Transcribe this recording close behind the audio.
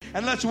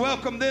And let's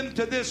welcome them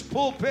to this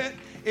pulpit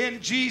in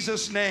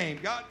Jesus' name.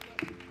 God.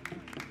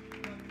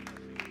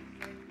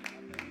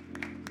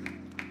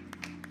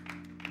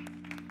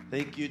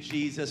 Thank you,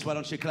 Jesus. Why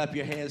don't you clap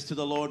your hands to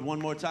the Lord one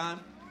more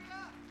time?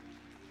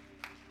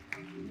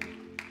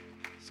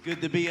 It's good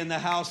to be in the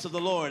house of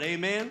the Lord.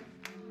 Amen.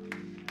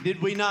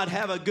 Did we not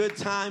have a good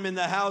time in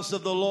the house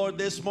of the Lord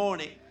this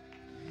morning?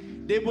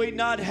 Did we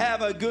not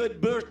have a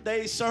good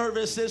birthday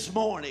service this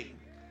morning?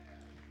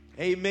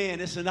 Amen.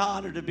 It's an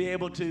honor to be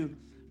able to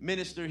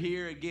minister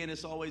here. Again,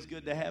 it's always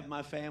good to have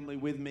my family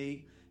with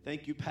me.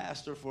 Thank you,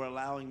 Pastor, for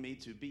allowing me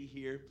to be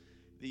here.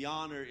 The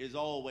honor is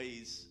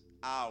always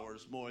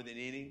ours more than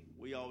any.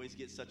 We always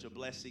get such a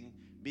blessing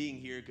being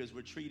here because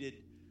we're treated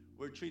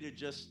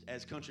just,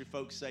 as country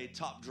folks say,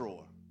 top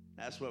drawer.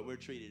 That's what we're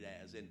treated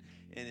as. And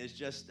it's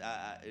just,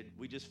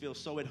 we just feel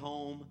so at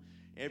home.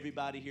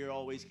 Everybody here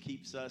always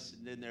keeps us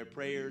in their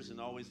prayers and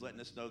always letting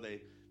us know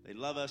they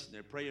love us and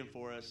they're praying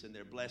for us and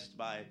they're blessed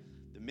by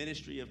the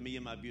ministry of me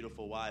and my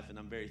beautiful wife. And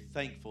I'm very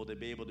thankful to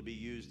be able to be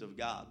used of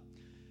God.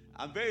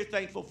 I'm very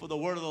thankful for the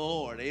word of the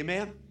Lord.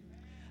 Amen.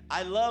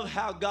 I love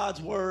how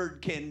God's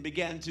word can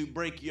begin to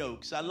break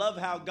yokes. I love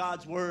how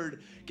God's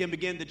word can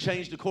begin to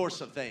change the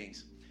course of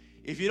things.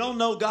 If you don't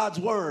know God's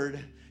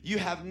word, you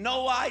have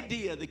no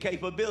idea the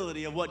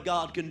capability of what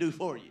God can do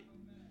for you.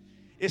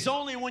 It's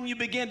only when you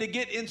begin to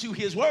get into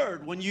his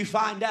word when you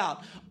find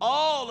out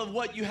all of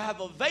what you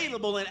have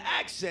available and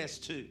access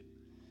to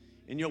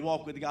in your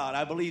walk with God.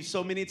 I believe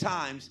so many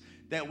times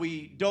that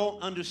we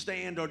don't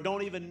understand or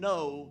don't even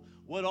know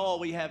what all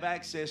we have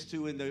access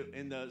to in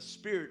the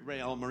spirit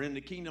realm or in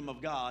the kingdom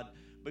of God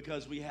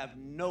because we have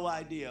no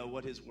idea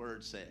what his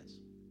word says.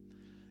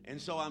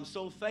 And so I'm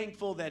so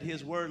thankful that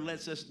his word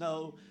lets us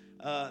know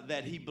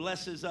that he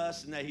blesses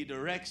us and that he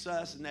directs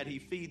us and that he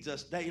feeds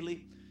us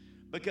daily,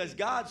 because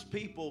God's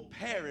people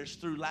perish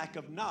through lack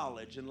of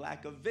knowledge and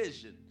lack of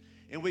vision.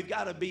 And we've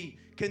got to be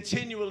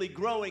continually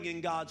growing in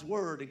God's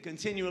word and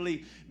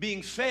continually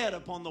being fed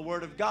upon the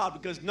word of God,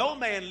 because no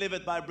man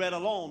liveth by bread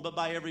alone, but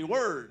by every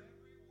word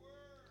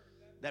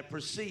that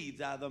proceeds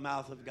out of the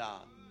mouth of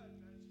God.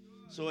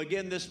 So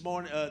again,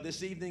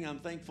 this evening, I'm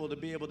thankful to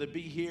be able to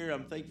be here.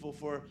 I'm thankful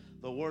for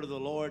the word of the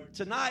Lord.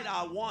 Tonight,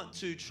 I want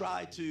to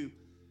try to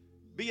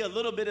be a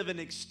little bit of an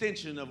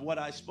extension of what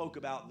I spoke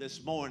about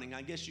this morning.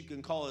 I guess you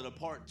can call it a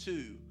part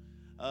two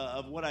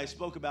of what I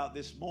spoke about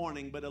this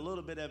morning, but a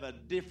little bit of a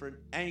different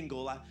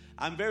angle.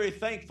 I'm very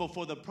thankful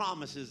for the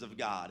promises of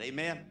God.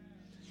 Amen.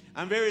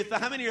 How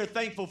many are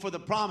thankful for the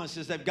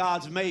promises that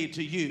God's made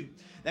to you,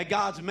 that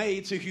God's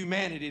made to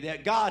humanity,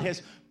 that God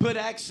has put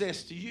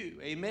access to you?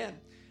 Amen.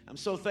 I'm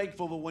so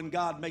thankful that when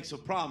God makes a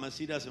promise,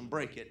 he doesn't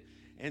break it.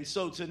 And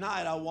so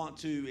tonight I want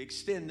to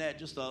extend that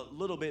just a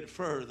little bit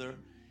further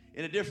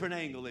in a different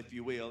angle, if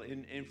you will.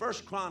 In 1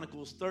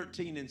 Chronicles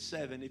 13 and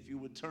 7, if you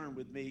would turn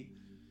with me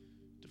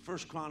to 1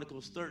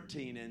 Chronicles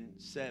 13 and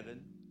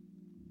 7,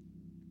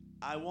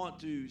 I want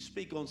to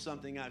speak on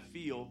something I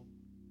feel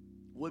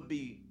would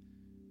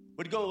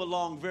go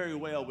along very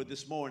well with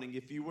this morning.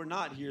 If you were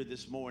not here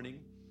this morning,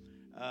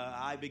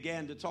 I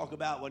began to talk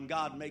about when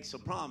God makes a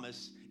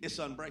promise, it's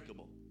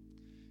unbreakable.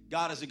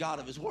 God is a God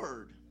of his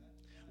word.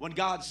 When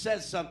God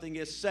says something,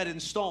 it's set in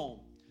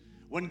stone.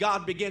 When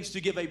God begins to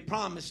give a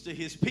promise to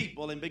his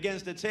people and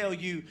begins to tell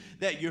you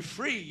that you're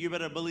free, you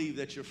better believe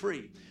that you're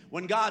free.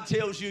 When God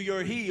tells you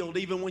you're healed,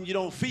 even when you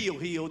don't feel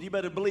healed, you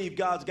better believe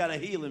God's got a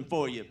healing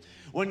for you.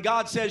 When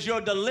God says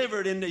you're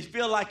delivered and you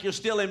feel like you're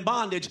still in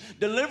bondage,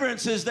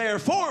 deliverance is there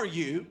for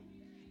you.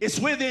 It's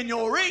within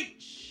your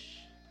reach.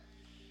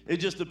 It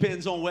just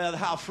depends on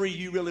how free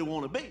you really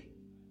want to be.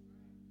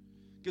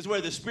 Because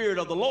where the Spirit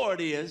of the Lord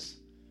is,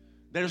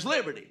 there's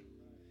liberty.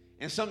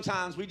 And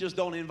sometimes we just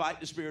don't invite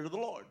the Spirit of the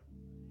Lord.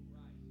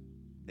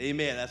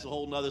 Amen. That's a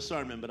whole nother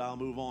sermon, but I'll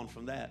move on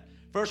from that.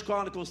 1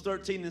 Chronicles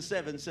 13 and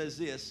 7 says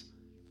this: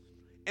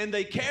 "And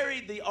they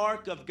carried the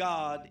ark of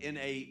God in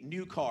a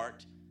new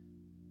cart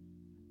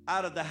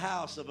out of the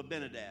house of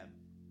Abinadab.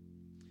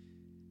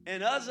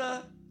 And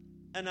Uzzah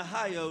and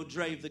Ahio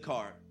drave the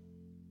cart.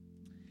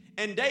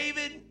 And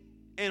David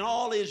and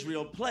all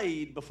Israel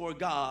played before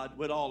God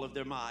with all of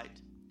their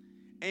might,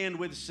 and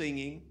with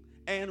singing,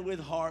 and with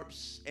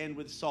harps, and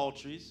with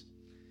psalteries,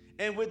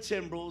 and with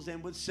timbrels,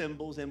 and with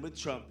cymbals, and with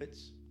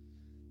trumpets."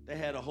 They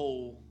had a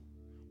whole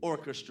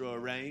orchestra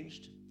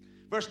arranged.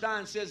 Verse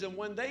 9 says, "And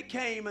when they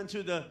came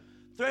unto the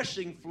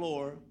threshing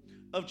floor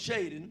of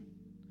Chadon,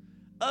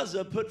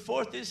 Uzzah put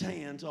forth his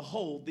hand to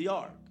hold the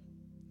ark.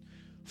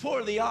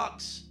 For the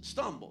ox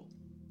stumbled,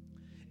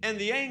 and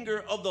the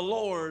anger of the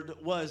Lord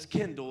was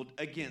kindled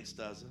against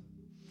Uzzah.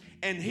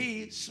 And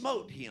he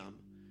smote him,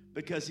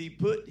 because he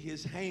put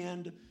his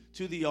hand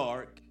to the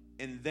ark,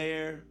 and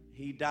there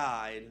he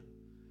died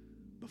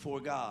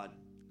before God."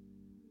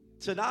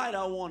 Tonight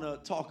I want to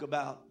talk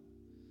about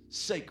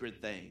sacred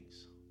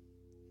things.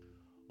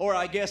 Or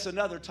I guess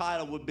another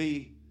title would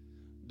be,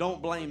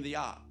 "Don't Blame the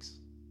Ox."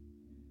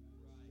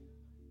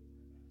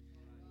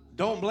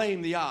 Don't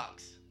blame the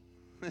ox.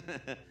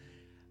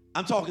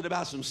 I'm talking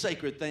about some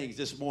sacred things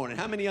this morning.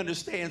 How many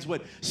understands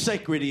what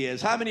sacred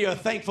is? How many are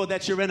thankful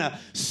that you're in a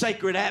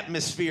sacred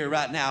atmosphere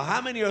right now?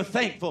 How many are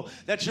thankful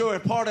that you're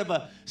a part of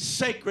a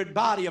sacred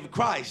body of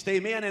Christ?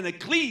 Amen. An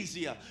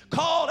ecclesia,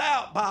 called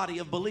out body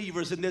of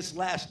believers in this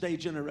last day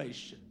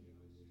generation.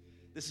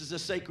 This is a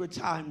sacred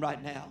time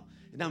right now,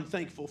 and I'm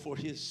thankful for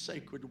his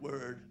sacred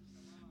word.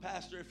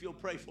 Pastor, if you'll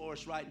pray for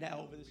us right now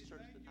over this church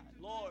tonight.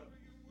 Lord,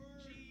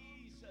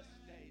 Jesus'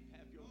 name,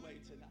 have your way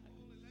tonight.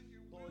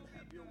 Lord,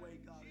 have your way,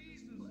 God, in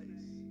this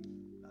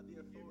place. By the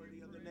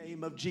authority of the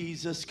name of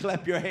Jesus,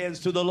 clap your hands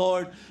to the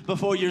Lord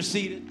before you're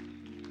seated.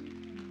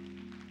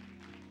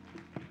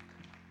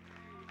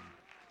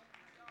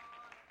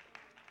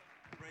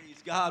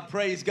 Praise God,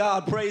 praise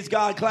God, praise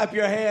God. Clap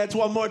your hands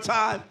one more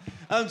time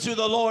unto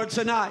the Lord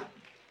tonight.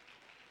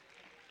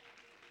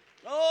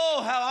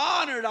 Oh,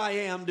 how honored I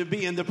am to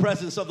be in the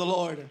presence of the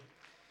Lord.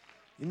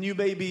 And you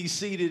may be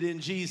seated in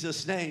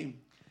Jesus' name.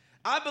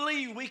 I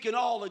believe we can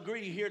all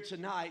agree here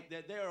tonight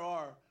that there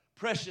are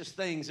precious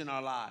things in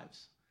our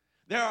lives.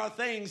 There are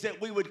things that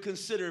we would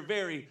consider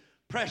very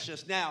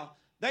precious. Now,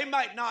 they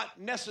might not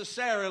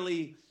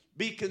necessarily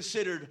be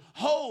considered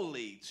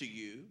holy to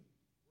you,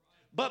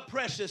 but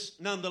precious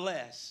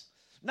nonetheless.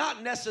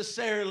 Not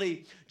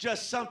necessarily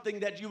just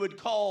something that you would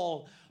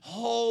call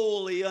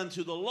holy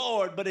unto the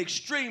Lord, but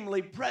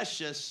extremely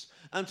precious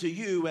unto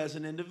you as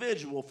an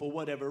individual for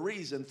whatever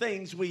reason.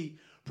 Things we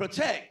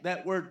protect.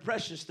 That word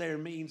precious there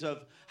means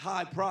of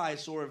high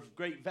price or of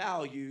great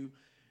value.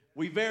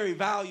 We very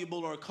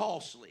valuable or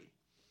costly.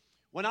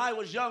 When I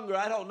was younger,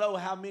 I don't know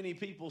how many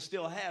people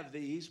still have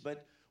these,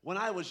 but when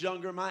I was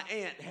younger, my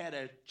aunt had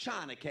a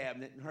china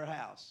cabinet in her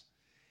house.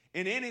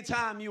 And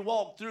anytime you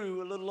walk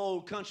through a little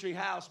old country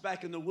house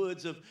back in the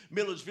woods of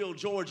Milledgeville,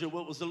 Georgia,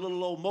 what was a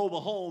little old mobile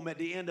home at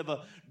the end of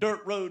a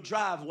dirt road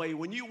driveway,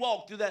 when you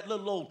walked through that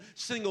little old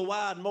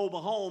single-wide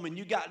mobile home and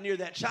you got near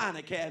that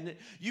china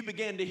cabinet, you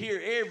began to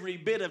hear every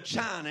bit of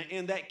china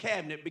in that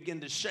cabinet begin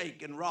to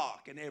shake and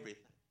rock and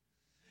everything.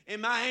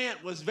 And my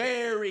aunt was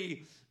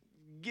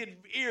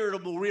get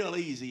irritable real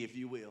easy, if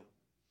you will.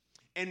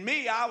 And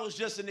me, I was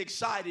just an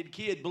excited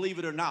kid, believe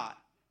it or not.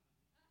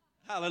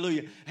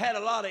 Hallelujah. Had a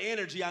lot of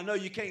energy. I know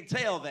you can't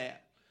tell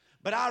that.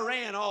 But I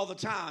ran all the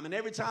time. And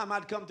every time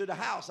I'd come through the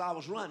house, I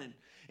was running.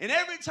 And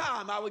every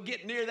time I would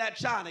get near that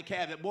china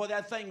cabinet, boy,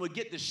 that thing would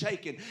get to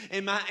shaking.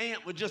 And my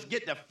aunt would just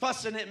get to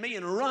fussing at me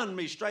and run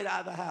me straight out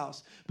of the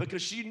house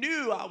because she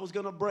knew I was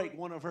going to break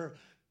one of her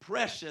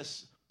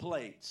precious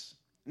plates.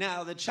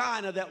 Now, the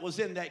china that was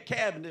in that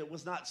cabinet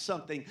was not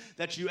something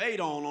that you ate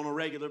on a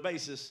regular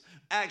basis.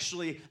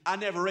 Actually, I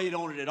never ate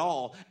on it at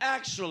all.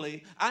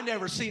 Actually, I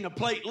never seen a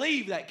plate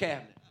leave that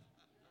cabinet.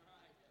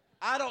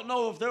 I don't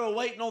know if they were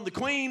waiting on the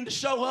queen to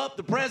show up,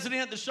 the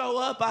president to show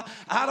up.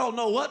 I don't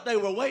know what they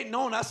were waiting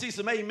on. I see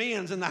some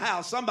amens in the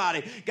house.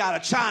 Somebody got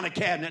a china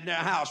cabinet in their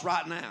house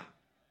right now.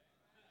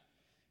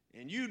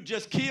 And you'd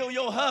just kill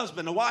your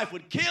husband. The wife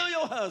would kill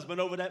your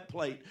husband over that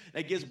plate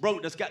that gets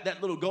broke, that's got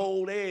that little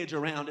gold edge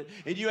around it,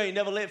 and you ain't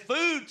never let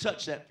food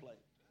touch that plate.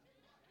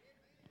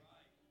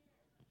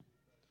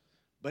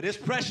 But it's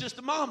precious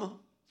to mama,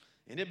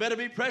 and it better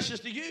be precious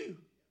to you.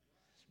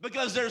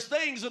 Because there's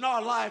things in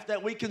our life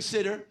that we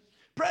consider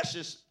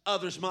precious.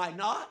 Others might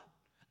not.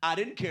 I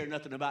didn't care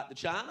nothing about the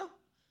china,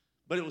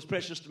 but it was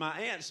precious to my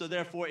aunt, so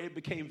therefore it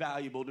became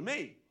valuable to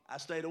me. I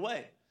stayed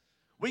away.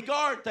 We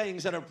guard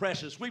things that are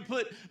precious. We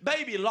put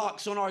baby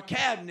locks on our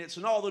cabinets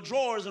and all the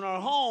drawers in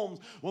our homes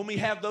when we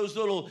have those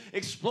little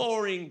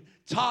exploring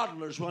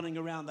toddlers running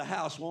around the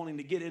house wanting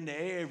to get into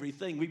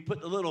everything. We put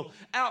the little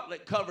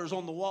outlet covers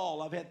on the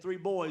wall. I've had 3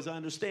 boys. I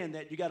understand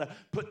that. You got to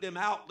put them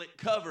outlet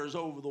covers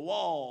over the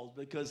walls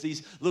because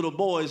these little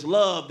boys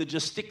love to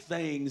just stick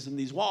things in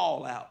these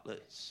wall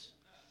outlets.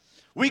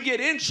 We get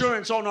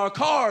insurance on our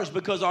cars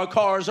because our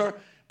cars are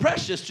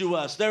precious to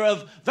us. They're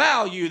of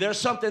value. They're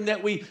something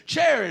that we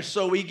cherish,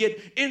 so we get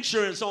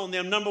insurance on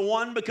them. Number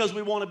 1, because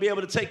we want to be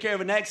able to take care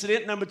of an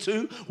accident. Number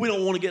 2, we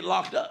don't want to get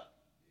locked up.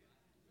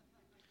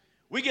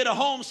 We get a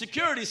home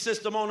security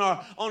system on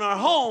our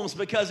homes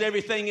because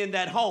everything in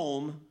that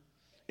home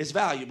is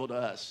valuable to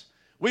us.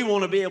 We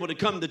want to be able to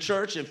come to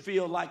church and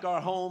feel like our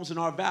homes and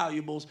our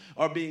valuables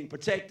are being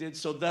protected,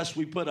 so thus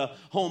we put a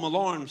home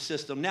alarm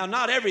system. Now,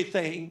 not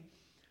everything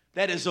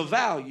that is of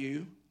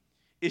value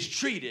is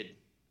treated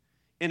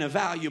in a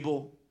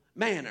valuable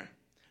manner.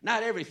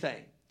 Not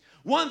everything.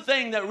 One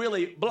thing that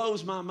really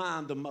blows my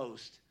mind the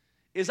most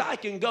is I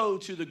can go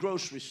to the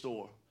grocery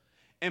store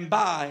and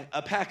buy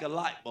a pack of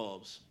light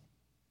bulbs.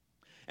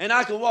 And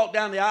I can walk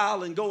down the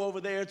aisle and go over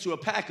there to a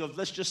pack of,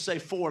 let's just say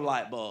 4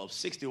 light bulbs,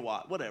 60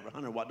 watt, whatever,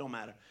 100 watt, don't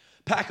matter.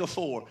 Pack of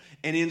 4.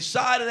 And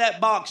inside of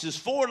that box is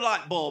 4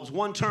 light bulbs,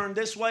 one turned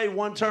this way,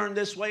 one turned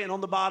this way, and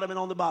on the bottom,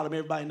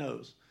 everybody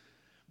knows.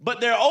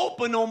 But they're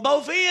open on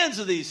both ends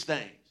of these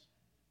things.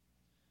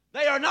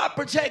 They are not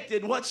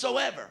protected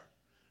whatsoever.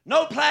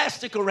 No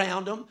plastic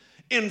around them,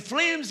 in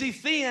flimsy,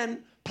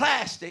 thin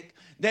plastic.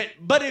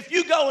 But if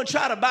you go and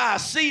try to buy a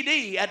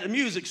CD at the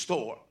music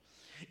store,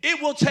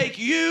 It will take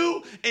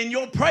you in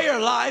your prayer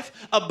life,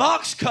 a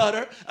box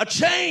cutter, a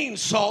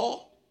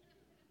chainsaw,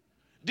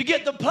 to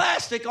get the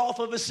plastic off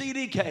of a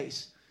CD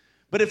case.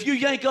 But if you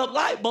yank up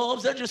light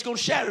bulbs, they're just going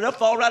to shatter. They'll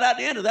fall right out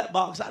the end of that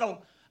box. I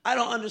don't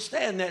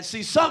understand that.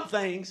 See, some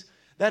things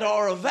that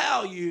are of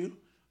value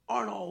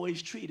aren't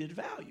always treated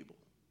valuable.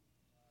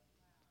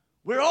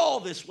 We're all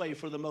this way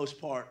for the most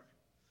part.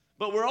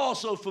 But we're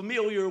also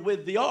familiar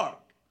with the ark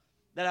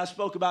that I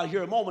spoke about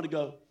here a moment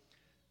ago.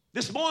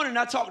 This morning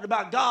I talked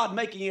about God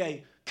making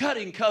a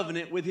cutting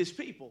covenant with his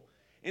people.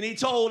 And he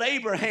told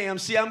Abraham,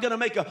 see, I'm going to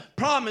make a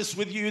promise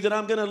with you that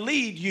I'm going to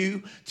lead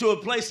you to a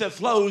place that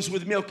flows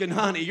with milk and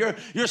honey.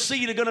 Your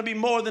seed are going to be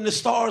more than the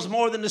stars,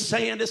 more than the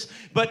sand.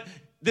 But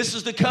this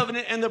is the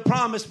covenant and the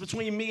promise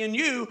between me and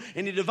you.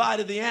 And he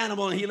divided the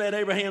animal, and he let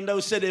Abraham know,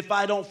 said, if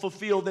I don't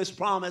fulfill this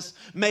promise,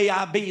 may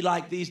I be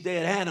like these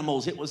dead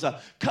animals. It was a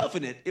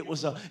covenant. It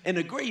was an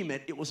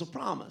agreement. It was a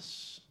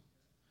promise.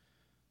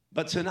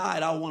 But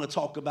tonight I want to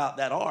talk about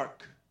that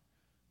ark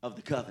of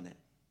the covenant.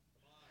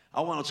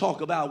 I want to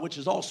talk about which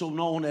is also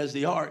known as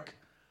the ark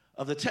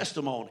of the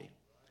testimony.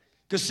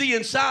 Because see,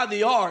 inside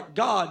the ark,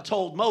 God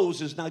told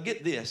Moses, now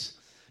get this.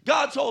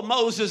 God told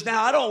Moses,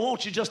 now I don't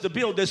want you just to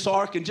build this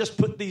ark and just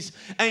put these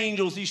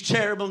angels, these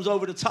cherubims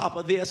over the top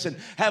of this and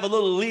have a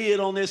little lid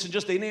on this and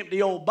just an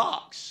empty old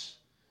box.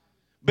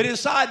 But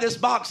inside this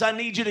box, I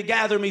need you to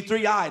gather me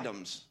 3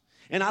 items.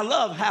 And I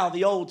love how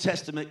the Old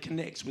Testament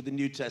connects with the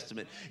New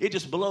Testament. It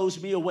just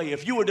blows me away.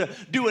 If you were to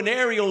do an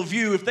aerial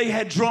view, if they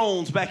had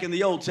drones back in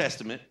the Old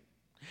Testament,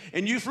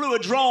 and you flew a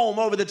drone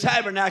over the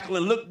tabernacle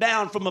and looked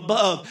down from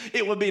above,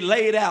 it would be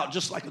laid out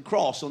just like a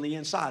cross on the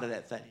inside of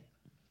that thing.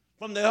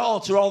 From the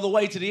altar all the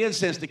way to the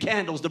incense, the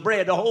candles, the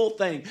bread, the whole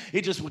thing,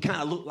 it just would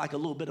kind of look like a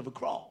little bit of a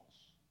cross.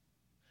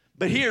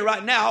 But here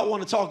right now, I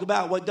want to talk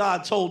about what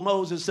God told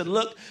Moses. Said,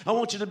 look, I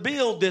want you to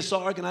build this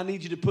ark, and I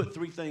need you to put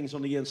 3 things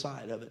on the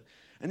inside of it.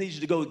 I need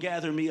you to go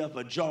gather me up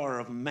a jar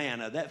of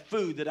manna, that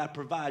food that I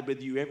provide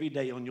with you every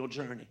day on your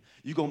journey.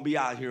 You're going to be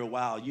out here a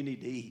while. You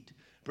need to eat.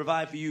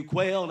 Provide for you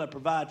quail, and I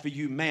provide for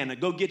you manna.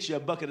 Go get you a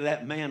bucket of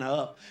that manna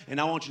up, and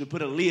I want you to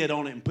put a lid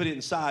on it and put it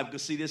inside,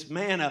 because, see, this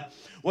manna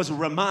was a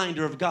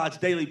reminder of God's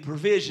daily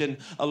provision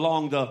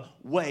along the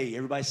way.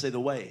 Everybody say the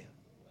way.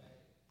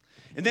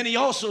 And then he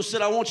also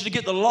said, I want you to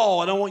get the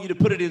law, and I want you to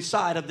put it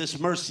inside of this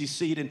mercy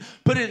seat and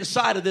put it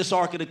inside of this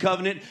ark of the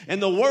covenant.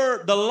 And the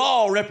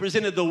law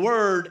represented the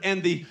word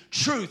and the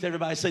truth.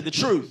 Everybody say the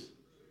truth.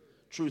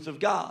 Truth of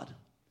God.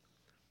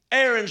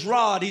 Aaron's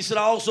rod, he said,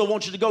 I also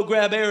want you to go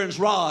grab Aaron's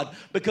rod,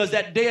 because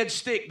that dead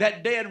stick,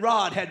 that dead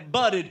rod had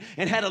budded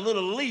and had a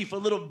little leaf, a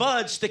little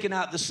bud sticking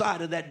out the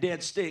side of that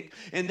dead stick.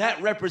 And that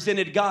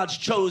represented God's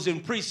chosen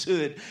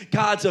priesthood,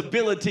 God's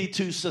ability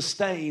to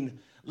sustain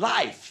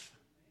life.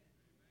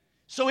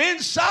 So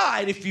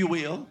inside, if you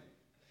will,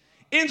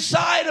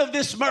 inside of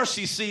this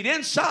mercy seat,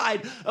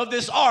 inside of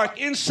this ark,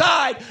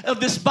 inside of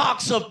this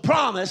box of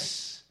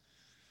promise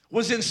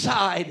was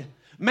inside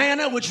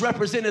manna, which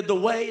represented the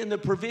way and the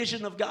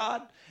provision of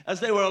God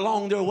as they were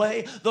along their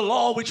way. The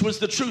law, which was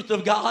the truth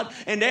of God.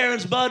 And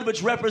Aaron's bud,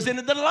 which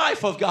represented the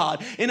life of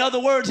God. In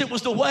other words, it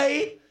was the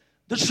way,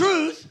 the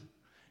truth,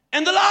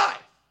 and the life.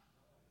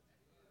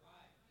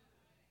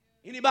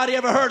 Anybody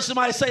ever heard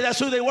somebody say that's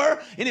who they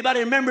were? Anybody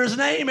remember his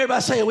name?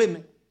 Everybody say it with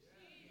me.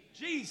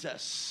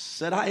 Jesus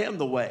said, I am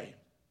the way.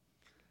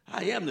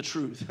 I am the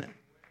truth.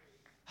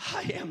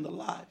 I am the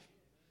life.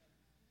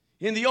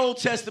 In the Old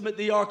Testament,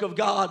 the ark of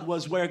God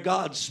was where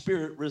God's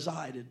Spirit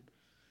resided.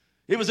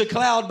 It was a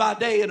cloud by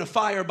day and a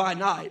fire by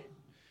night.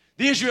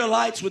 The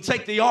Israelites would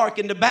take the ark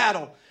into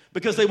battle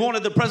because they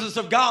wanted the presence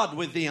of God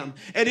with them.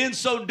 And in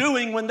so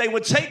doing, when they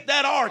would take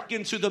that ark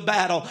into the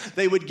battle,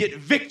 they would get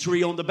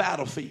victory on the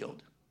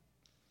battlefield.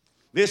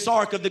 This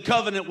ark of the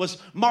covenant was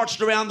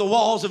marched around the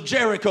walls of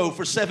Jericho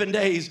for 7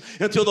 days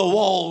until the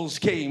walls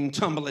came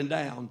tumbling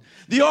down.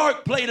 The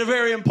ark played a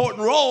very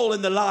important role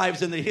in the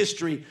lives and the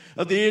history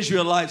of the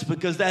Israelites,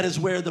 because that is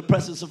where the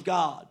presence of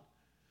God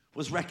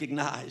was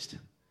recognized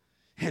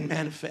and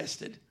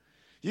manifested.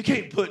 You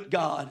can't put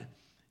God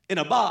in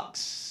a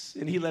box,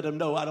 and he let them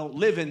know, I don't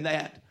live in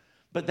that,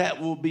 but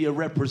that will be a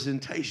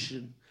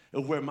representation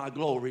of where my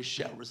glory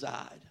shall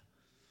reside.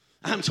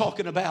 I'm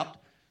talking about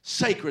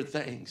sacred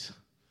things.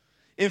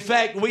 In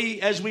fact,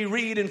 as we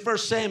read in 1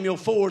 Samuel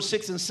 4,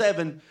 6, and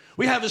 7,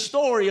 we have a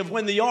story of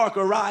when the ark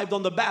arrived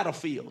on the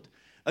battlefield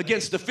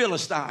against the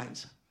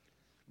Philistines.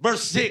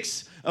 Verse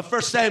 6 of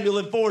 1 Samuel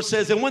and 4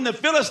 says, and when the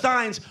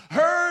Philistines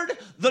heard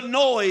the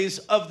noise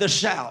of the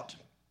shout,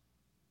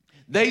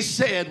 they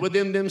said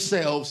within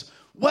themselves,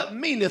 what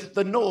meaneth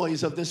the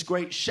noise of this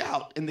great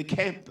shout in the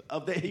camp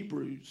of the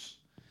Hebrews?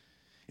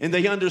 And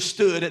they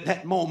understood at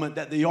that moment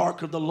that the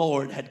ark of the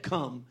Lord had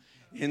come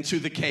into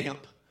the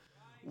camp.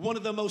 One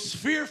of the most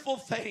fearful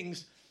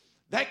things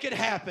that could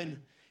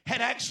happen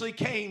had actually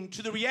came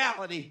to the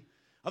reality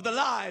of the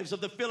lives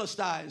of the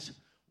Philistines.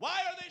 Why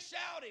are they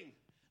shouting?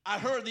 I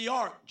heard the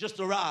ark just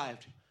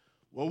arrived.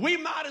 Well, we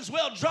might as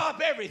well drop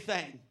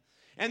everything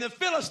And the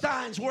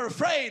Philistines were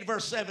afraid,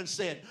 verse 7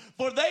 said,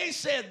 for they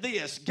said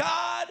this,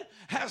 God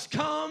has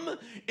come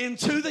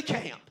into the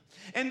camp.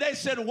 And they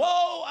said,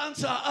 woe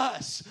unto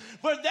us,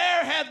 for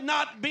there hath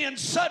not been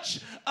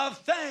such a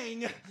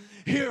thing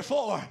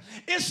herefore.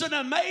 It's an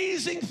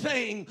amazing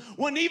thing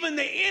when even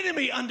the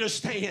enemy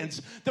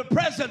understands the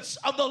presence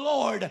of the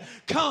Lord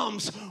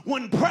comes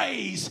when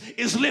praise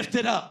is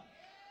lifted up.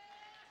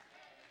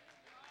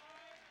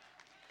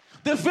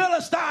 The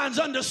Philistines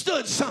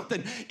understood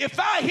something. If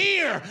I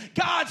hear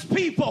God's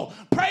people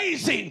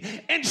praising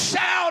and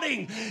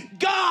shouting,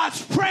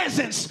 God's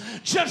presence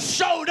just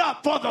showed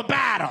up for the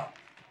battle.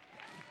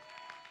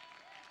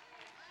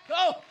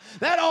 Oh,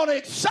 that ought to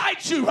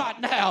excite you right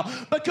now,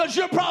 because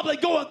you're probably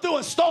going through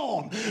a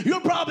storm.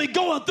 You're probably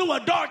going through a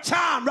dark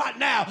time right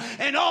now,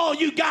 and all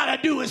you got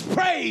to do is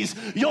praise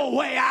your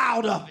way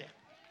out of it.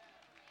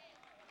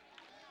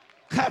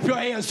 Clap your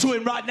hands to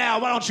him right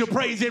now. Why don't you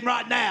praise him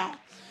right now?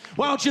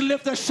 Why don't you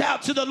lift a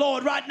shout to the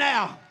Lord right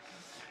now?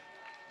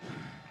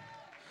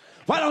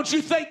 Why don't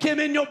you thank him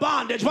in your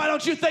bondage? Why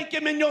don't you thank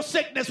him in your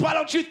sickness? Why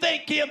don't you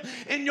thank him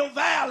in your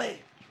valley?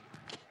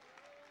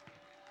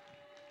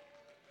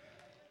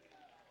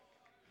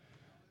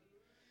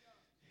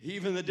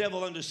 Even the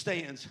devil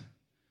understands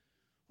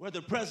where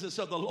the presence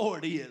of the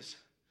Lord is.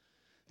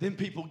 Then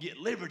people get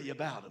liberty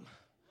about him.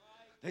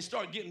 They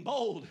start getting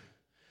bold.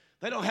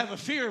 They don't have a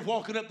fear of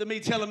walking up to me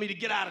telling me to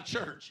get out of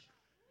church.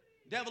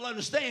 The devil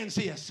understands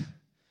this.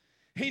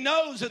 He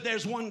knows that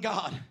there's one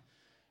God,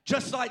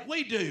 just like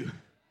we do.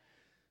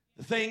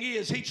 The thing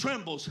is, he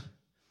trembles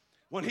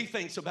when he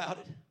thinks about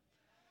it.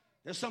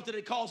 There's something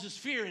that causes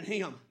fear in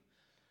him.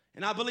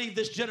 And I believe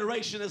this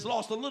generation has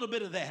lost a little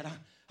bit of that.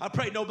 I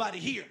pray nobody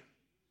here.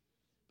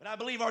 But I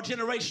believe our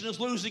generation is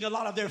losing a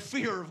lot of their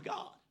fear of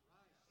God.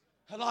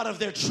 A lot of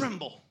their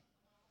tremble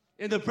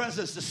in the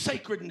presence, the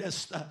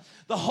sacredness,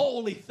 the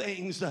holy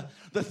things,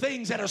 the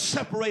things that are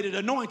separated,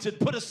 anointed,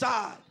 put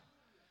aside.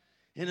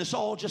 And it's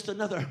all just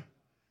another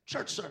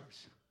church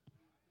service.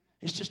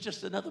 It's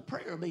just another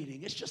prayer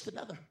meeting. It's just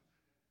another,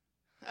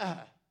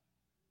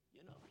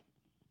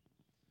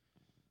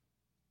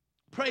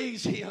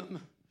 Praise him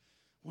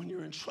when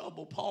you're in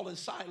trouble. Paul and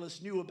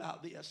Silas knew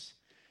about this.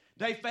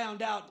 They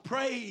found out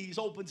praise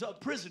opens up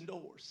prison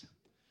doors.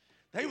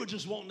 They were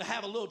just wanting to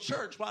have a little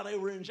church while they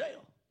were in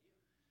jail.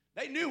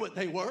 They knew what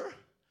they were.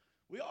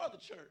 We are the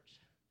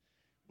church.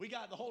 We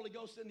got the Holy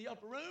Ghost in the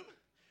upper room.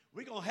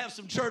 We're going to have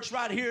some church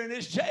right here in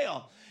this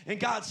jail. And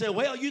God said,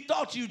 well, you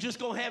thought you were just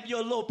going to have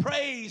your little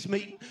praise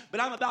meeting, but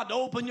I'm about to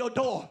open your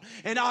door.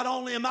 And not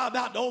only am I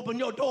about to open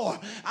your door,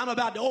 I'm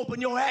about to open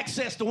your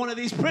access to one of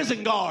these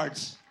prison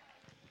guards.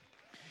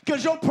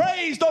 Because your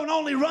praise don't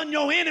only run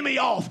your enemy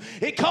off,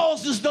 it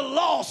causes the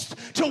lost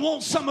to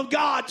want some of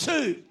God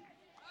too.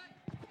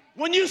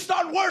 When you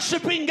start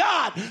worshiping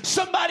God,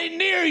 somebody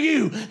near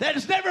you that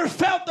has never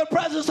felt the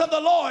presence of the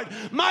Lord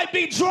might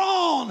be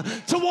drawn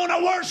to want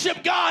to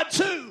worship God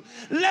too.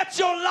 Let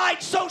your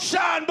light so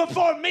shine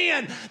before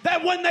men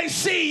that when they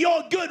see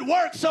your good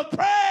works of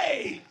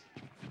praise,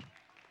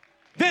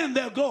 then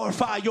they'll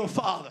glorify your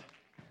Father.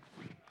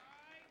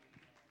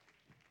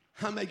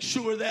 I make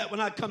sure that when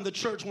I come to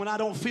church, when I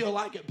don't feel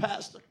like it,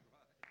 Pastor,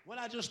 when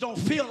I just don't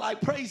feel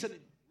like praising him,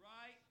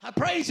 I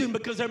praise him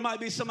because there might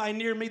be somebody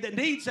near me that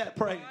needs that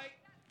praise.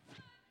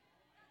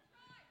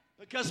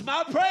 Because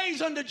my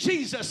praise unto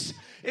Jesus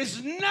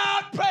is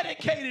not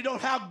predicated on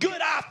how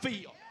good I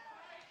feel,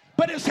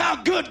 but it's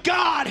how good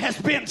God has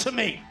been to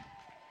me.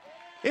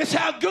 It's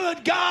how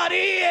good God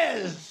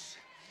is.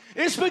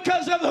 It's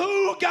because of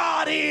who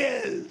God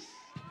is.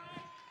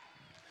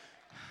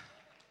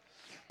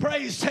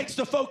 Praise takes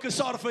the focus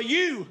off of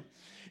you,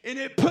 and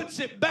it puts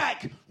it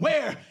back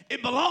where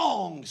it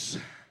belongs,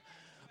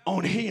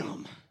 on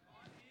him.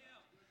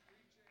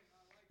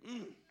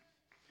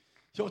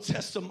 Your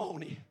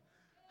testimony.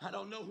 I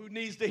don't know who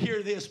needs to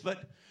hear this,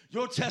 but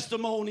your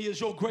testimony is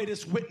your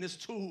greatest witness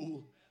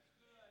tool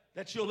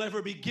that you'll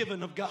ever be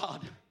given of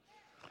God.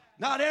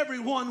 Not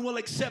everyone will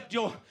accept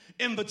your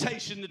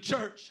invitation to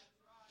church,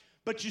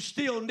 but you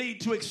still need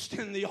to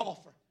extend the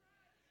offer.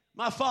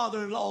 My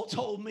father-in-law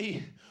told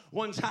me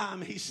one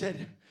time, he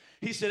said,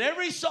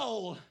 every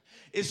soul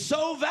is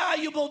so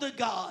valuable to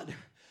God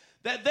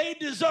that they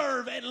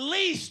deserve at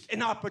least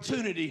an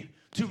opportunity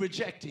to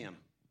reject him.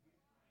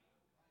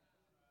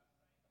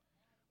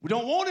 We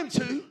don't want him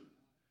to,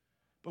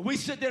 but we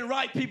sit there and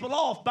write people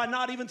off by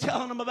not even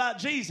telling them about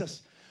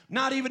Jesus,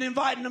 not even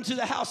inviting them to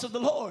the house of the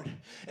Lord.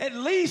 At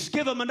least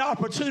give them an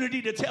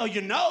opportunity to tell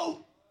you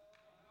no,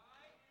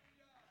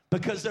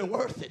 because they're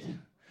worth it.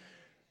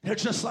 They're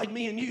just like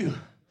me and you.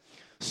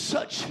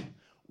 Such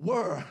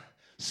were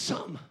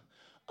some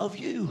of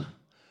you,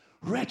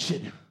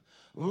 wretched,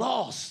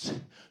 lost,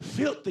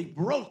 filthy,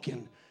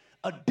 broken,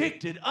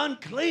 addicted,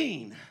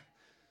 unclean.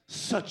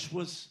 Such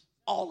was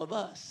all of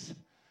us.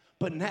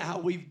 But now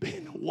we've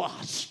been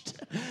washed.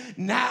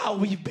 Now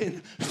we've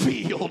been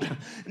filled.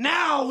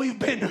 Now we've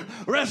been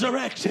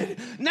resurrected.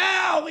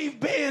 Now we've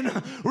been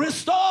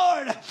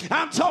restored.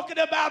 I'm talking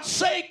about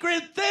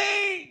sacred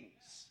things.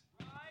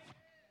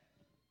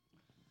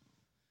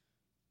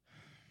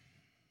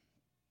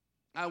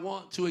 I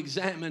want to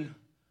examine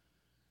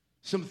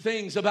some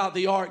things about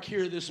the ark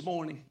here this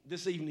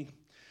evening.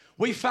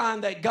 We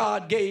find that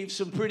God gave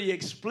some pretty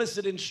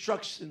explicit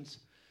instructions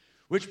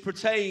which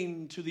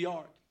pertain to the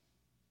ark.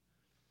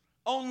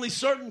 Only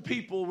certain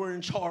people were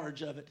in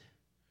charge of it.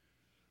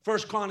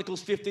 1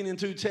 Chronicles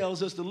 15:2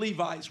 tells us the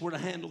Levites were to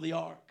handle the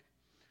ark.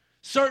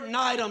 Certain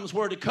items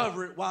were to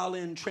cover it while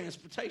in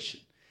transportation.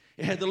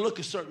 It had to look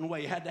a certain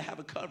way. It had to have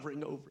a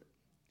covering over it.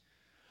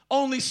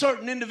 Only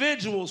certain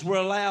individuals were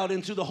allowed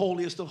into the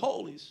holiest of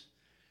holies,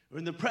 or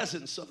in the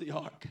presence of the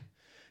ark.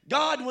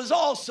 God was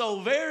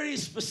also very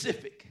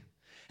specific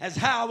as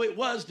how it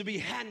was to be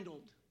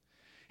handled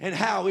and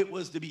how it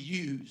was to be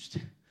used.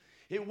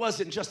 It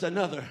wasn't just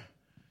another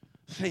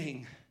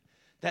thing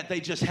that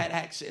they just had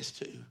access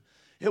to.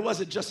 It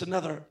wasn't just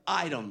another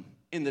item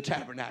in the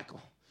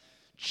tabernacle,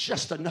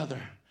 just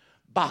another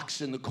box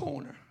in the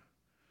corner.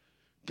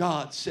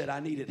 God said, I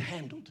need it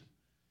handled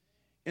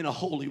in a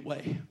holy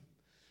way.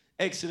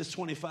 Exodus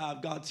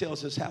 25, God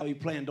tells us how he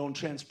planned on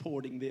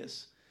transporting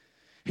this.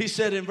 He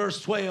said in verse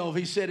 12,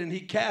 he said, and he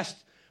cast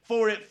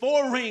for it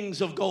 4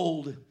 rings of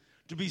gold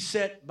to be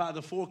set by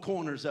the 4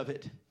 corners of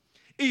it,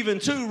 even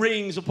 2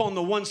 rings upon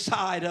the one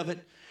side of it,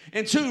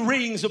 and 2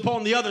 rings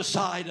upon the other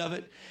side of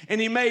it. And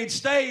he made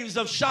staves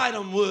of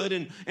shittim wood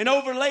and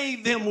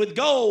overlaid them with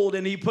gold,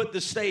 and he put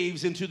the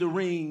staves into the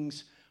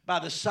rings by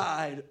the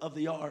side of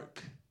the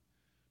ark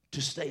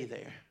to stay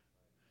there,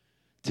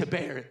 to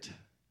bear it,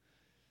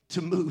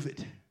 to move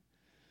it,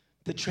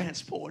 to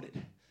transport it.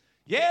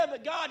 Yeah,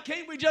 but God,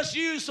 can't we just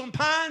use some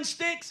pine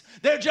sticks?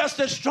 They're just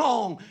as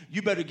strong.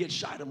 You better get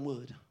shittim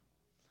wood.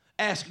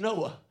 Ask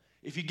Noah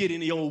if you get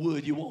any old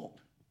wood you want.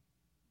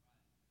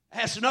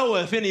 Ask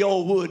Noah if any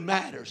old wood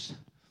matters.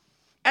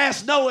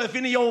 Ask Noah if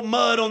any old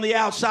mud on the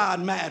outside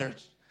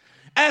matters.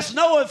 Ask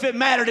Noah if it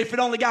mattered if it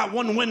only got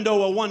 1 window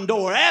or 1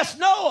 door. Ask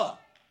Noah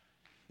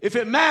if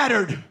it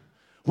mattered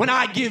when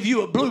I give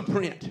you a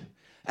blueprint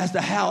as to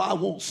how I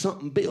want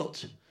something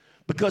built.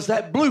 Because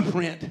that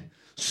blueprint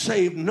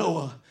saved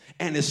Noah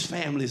and his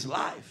family's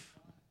life.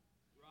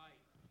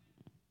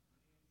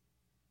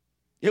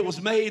 It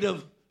was made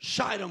of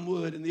shittim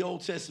wood in the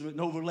Old Testament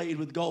and overlaid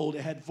with gold.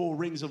 It had 4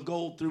 rings of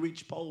gold through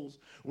each poles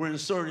were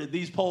inserted.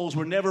 These poles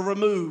were never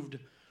removed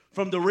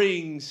from the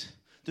rings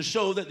to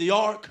show that the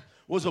ark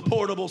was a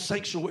portable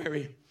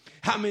sanctuary.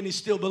 How many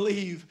still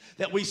believe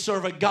that we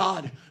serve a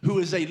God who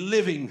is a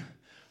living,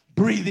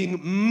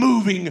 breathing,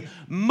 moving,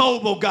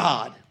 mobile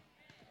God?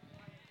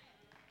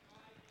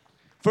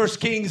 1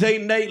 Kings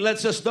 8:8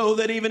 lets us know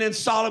that even in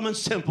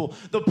Solomon's temple,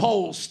 the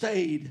poles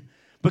stayed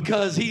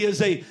because he is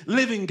a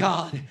living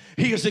God.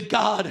 He is a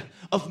God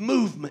of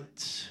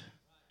movement.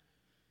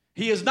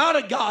 He is not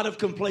a God of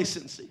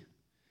complacency.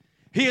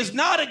 He is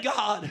not a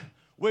God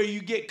where you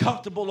get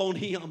comfortable on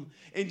him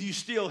and you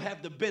still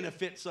have the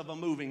benefits of a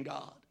moving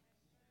God.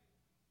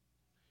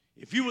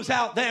 If you was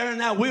out there in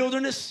that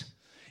wilderness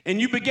and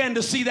you began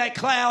to see that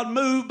cloud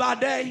move by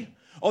day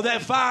or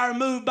that fire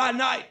move by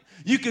night,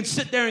 you can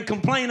sit there and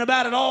complain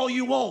about it all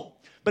you want.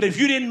 But if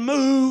you didn't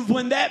move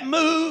when that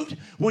moved,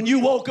 when you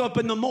woke up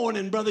in the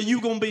morning, brother,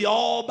 you're going to be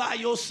all by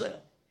yourself.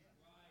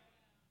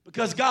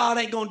 Because God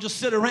ain't going to just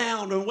sit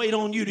around and wait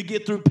on you to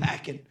get through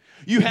packing.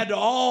 You had to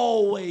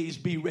always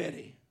be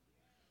ready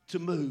to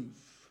move.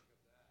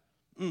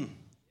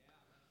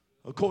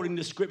 According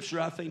to Scripture,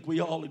 I think we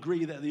all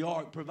agree that the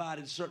ark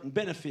provided certain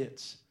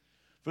benefits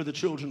for the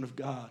children of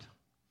God.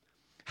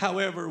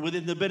 However,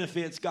 within the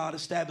benefits, God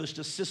established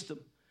a system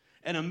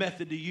and a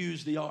method to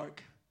use the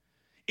ark.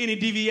 Any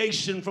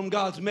deviation from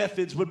God's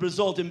methods would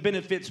result in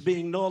benefits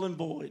being null and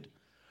void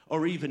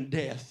or even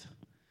death.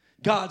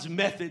 God's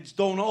methods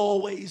don't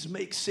always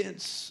make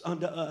sense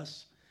unto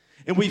us.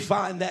 And we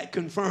find that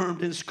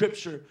confirmed in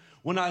Scripture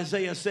when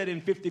Isaiah said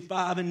in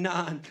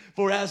 55:9,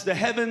 for as the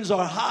heavens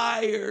are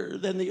higher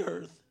than the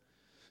earth,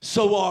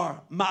 so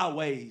are my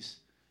ways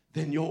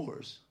than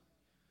yours.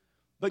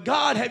 But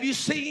God, have you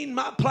seen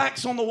my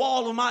plaques on the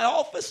wall of my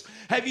office?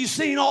 Have you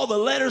seen all the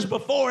letters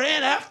before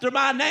and after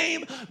my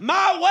name?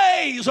 My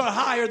ways are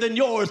higher than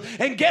yours.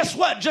 And guess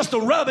what? Just to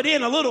rub it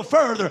in a little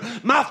further,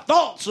 my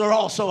thoughts are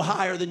also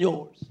higher than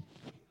yours.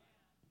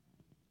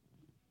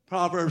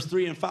 Proverbs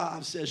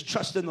 3:5 says,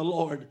 trust in the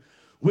Lord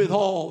with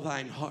all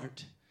thine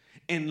heart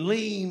and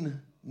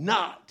lean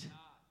not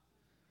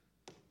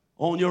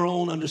on your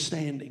own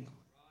understanding.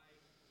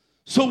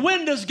 So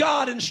when does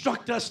God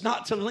instruct us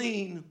not to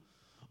lean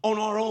on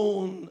our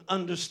own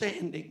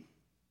understanding?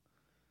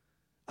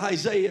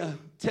 Isaiah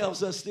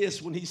tells us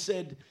this when he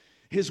said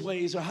his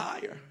ways are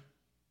higher.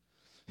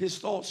 His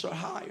thoughts are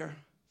higher.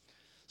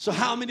 So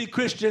how many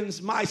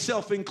Christians,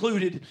 myself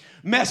included,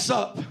 mess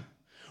up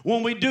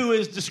when we do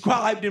is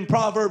described in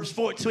Proverbs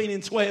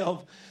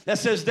 14:12 that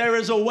says, there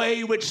is a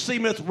way which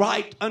seemeth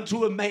right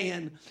unto a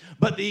man,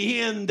 but the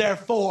end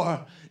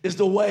therefore is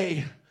the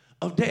way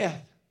of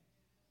death.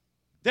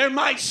 There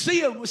might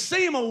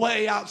seem a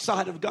way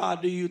outside of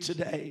God to you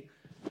today,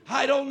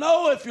 I don't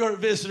know if you're a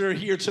visitor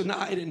here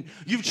tonight and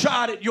you've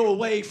tried it your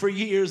way for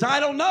years. I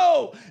don't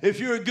know if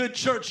you're a good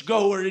church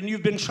goer and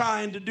you've been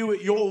trying to do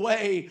it your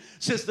way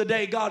since the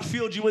day God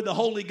filled you with the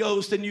Holy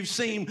Ghost, and you've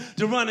seemed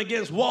to run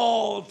against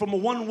wall, from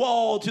one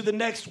wall to the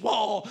next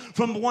wall,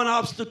 from one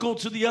obstacle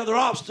to the other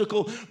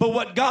obstacle. But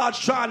what God's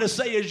trying to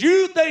say is,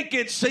 you think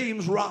it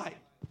seems right,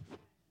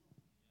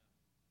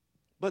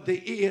 but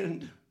the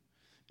end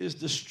is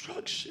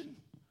destruction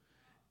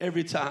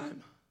every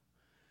time.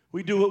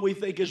 We do what we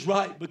think is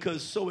right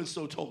because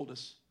so-and-so told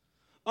us.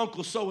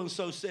 Uncle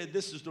so-and-so said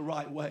this is the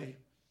right way.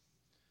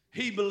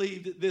 He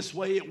believed it this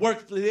way. It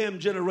worked for them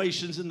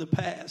generations in the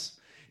past.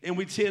 And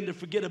we tend to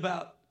forget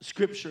about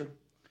Scripture.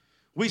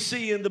 We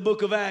see in the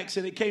book of Acts,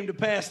 and it came to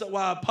pass that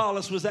while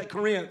Apollos was at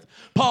Corinth,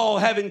 Paul,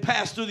 having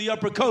passed through the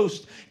upper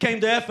coast,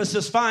 came to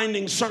Ephesus,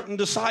 finding certain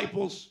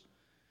disciples,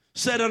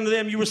 said unto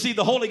them, you received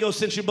the Holy Ghost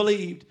since you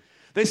believed.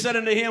 They said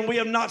unto him, we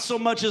have not so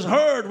much as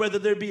heard whether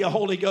there be a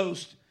Holy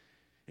Ghost.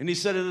 And he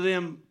said unto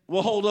them,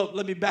 well, hold up,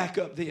 let me back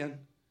up then.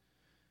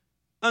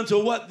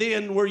 Unto what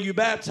then were you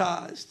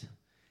baptized?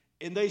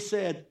 And they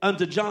said,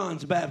 unto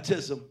John's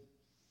baptism.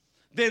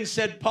 Then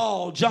said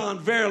Paul, John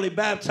verily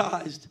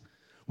baptized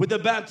with the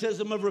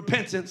baptism of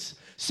repentance,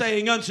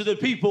 saying unto the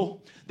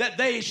people that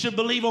they should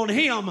believe on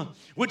him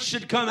which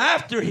should come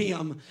after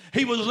him.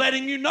 He was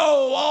letting you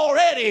know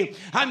already,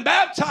 I'm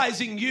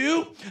baptizing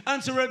you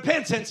unto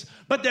repentance,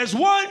 but there's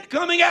one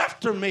coming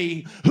after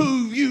me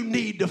who you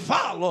need to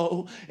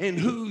follow and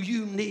who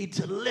you need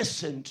to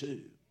listen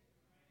to.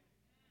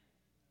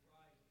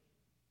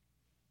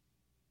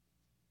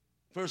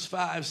 Verse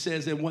 5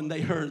 says, and when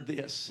they heard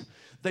this,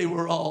 they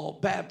were all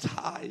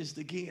baptized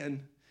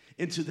again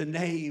into the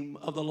name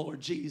of the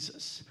Lord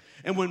Jesus.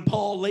 And when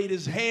Paul laid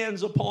his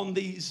hands upon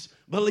these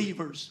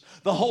believers,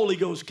 the Holy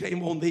Ghost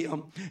came on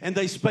them, and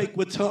they spake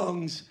with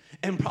tongues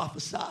and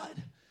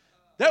prophesied.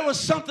 There was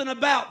something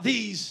about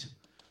these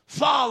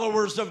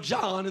followers of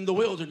John in the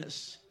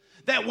wilderness,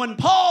 that when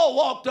Paul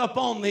walked up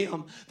on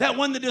them, that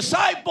when the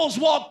disciples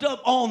walked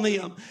up on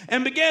them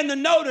and began to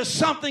notice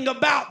something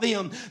about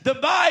them, the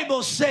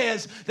Bible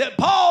says that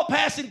Paul,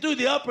 passing through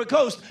the upper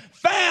coast,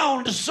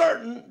 found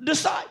certain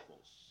disciples.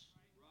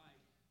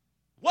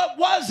 What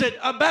was it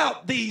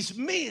about these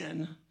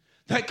men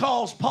that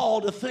caused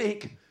Paul to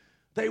think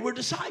they were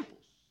disciples?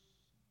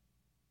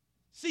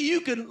 See,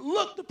 you can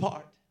look the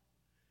part.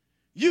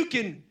 You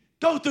can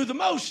go through the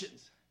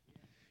motions.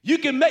 You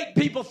can make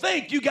people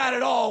think you got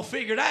it all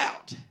figured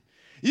out.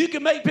 You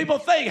can make people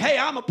think, hey,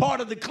 I'm a part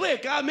of the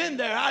clique. I'm in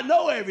there. I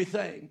know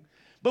everything.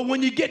 But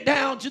when you get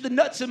down to the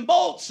nuts and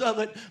bolts of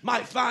it,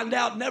 might find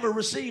out never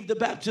received the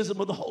baptism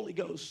of the Holy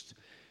Ghost.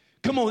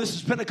 Come on, this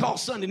is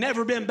Pentecost Sunday.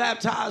 Never been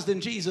baptized in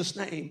Jesus'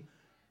 name,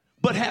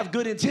 but have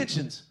good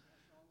intentions.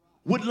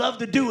 Would love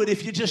to do it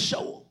if you just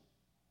show them.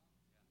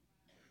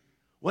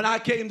 When I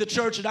came to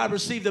church and I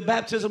received the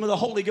baptism of the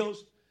Holy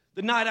Ghost,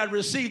 the night I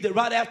received it,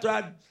 right after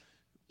I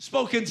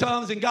spoke in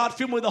tongues and God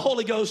filled me with the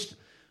Holy Ghost,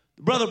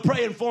 the brother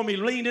praying for me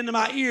leaned into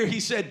my ear. He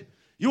said,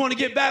 you want to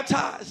get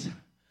baptized?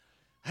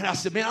 And I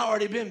said, man, I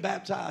already been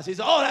baptized. He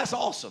said, oh, that's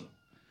awesome.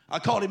 I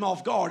caught him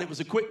off guard. It was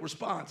a quick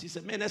response. He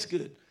said, man, that's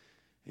good.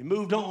 He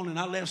moved on, and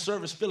I left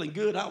service feeling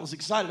good. I was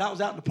excited. I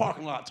was out in the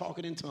parking lot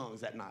talking in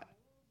tongues that night.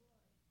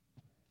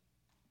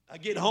 I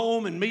get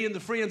home, and me and the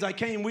friends I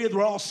came with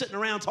were all sitting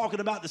around talking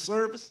about the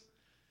service.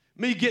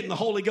 Me getting the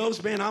Holy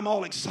Ghost, man, I'm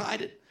all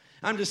excited.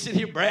 I'm just sitting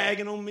here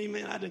bragging on me,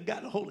 man. I done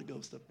got the Holy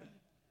Ghost up there.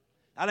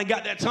 I done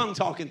got that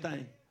tongue-talking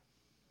thing.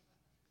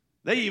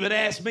 They even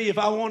asked me if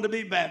I wanted to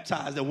be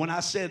baptized. And when I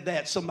said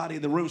that, somebody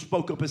in the room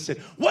spoke up and said,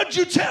 what'd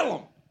you tell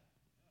them?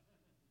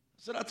 I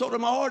said, I told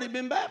them I already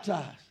been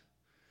baptized.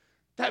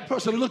 That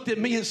person looked at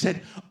me and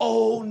said,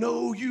 oh,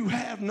 no, you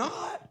have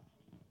not.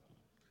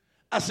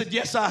 I said,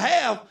 yes, I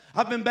have.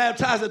 I've been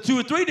baptized at 2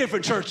 or 3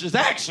 different churches,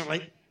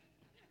 actually.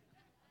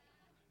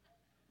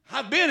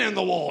 I've been in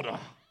the water.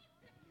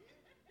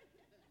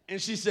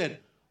 And she said,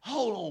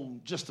 hold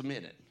on just a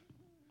minute.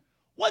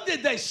 What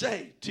did they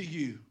say to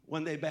you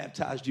when they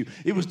baptized you?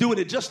 It was doing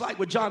it just like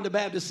with John the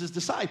Baptist's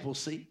disciples,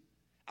 see?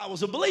 I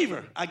was a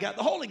believer. I got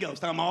the Holy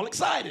Ghost. I'm all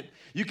excited.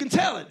 You can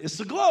tell it. It's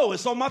the glow.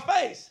 It's on my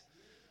face.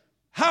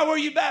 How were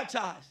you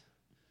baptized?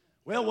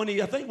 Well, when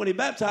he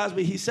baptized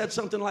me, he said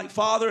something like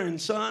Father and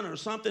Son or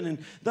something,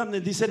 and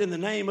something he said in the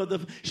name of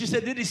the, she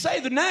said, did he say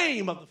the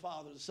name of the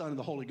Father, the Son, and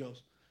the Holy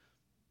Ghost?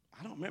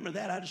 I don't remember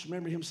that. I just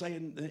remember him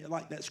saying,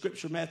 like that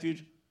scripture, Matthew,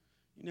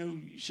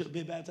 you should have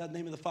been baptized in the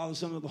name of the Father, the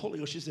Son, and the Holy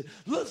Ghost. She said,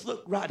 let's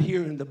look right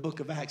here in the book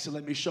of Acts and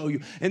let me show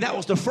you. And that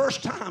was the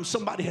first time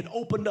somebody had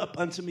opened up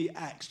unto me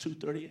Acts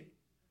 2:38.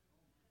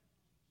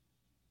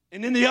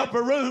 And in the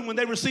upper room, when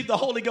they received the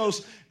Holy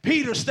Ghost,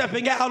 Peter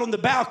stepping out on the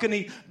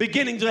balcony,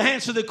 beginning to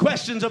answer the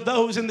questions of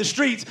those in the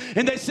streets.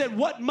 And they said,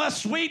 what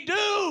must we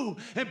do?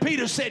 And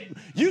Peter said,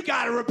 you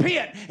got to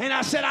repent. And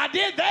I said, I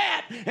did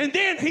that. And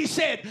then he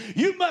said,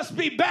 you must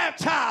be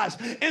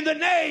baptized in the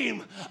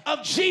name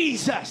of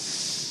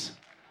Jesus.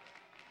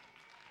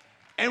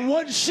 And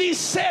when she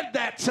said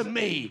that to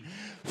me,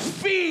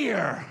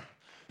 fear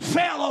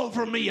fell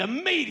over me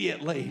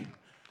immediately.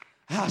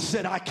 I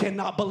said, I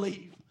cannot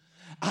believe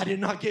I did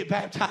not get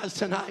baptized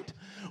tonight.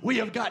 We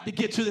have got to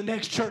get to the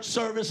next church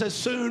service as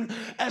soon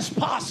as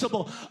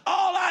possible.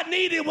 All I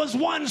needed was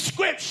one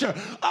scripture.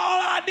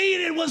 All I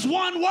needed was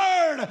one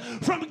word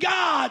from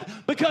God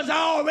because I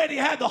already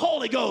had the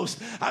Holy Ghost.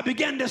 I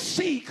began to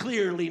see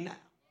clearly now.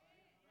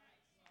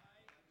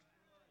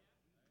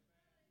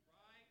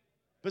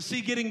 But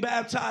see, getting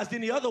baptized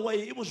any other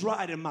way, it was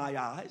right in my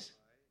eyes.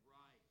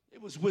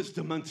 It was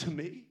wisdom unto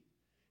me.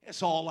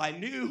 That's all I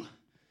knew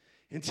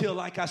until,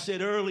 like I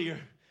said earlier,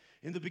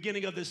 in the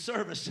beginning of this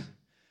service,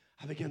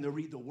 I began to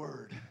read the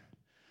Word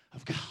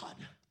of God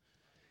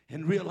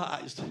and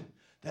realized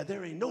that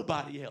there ain't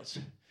nobody else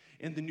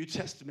in the New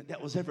Testament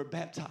that was ever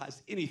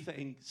baptized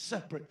anything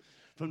separate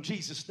from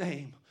Jesus'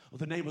 name or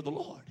the name of the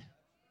Lord.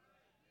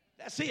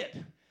 That's it.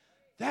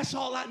 That's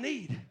all I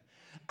need.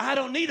 I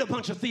don't need a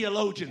bunch of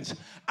theologians.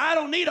 I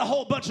don't need a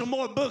whole bunch of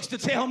more books to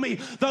tell me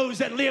those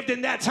that lived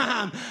in that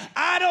time.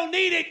 I don't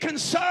need it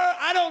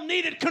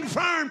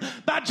confirmed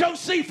by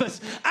Josephus.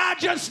 I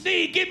just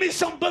need, give me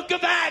some book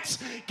of Acts.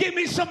 Give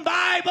me some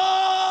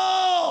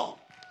Bible.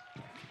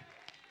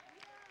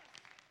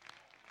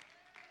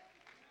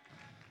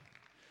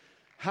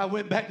 I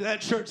went back to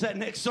that church that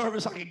next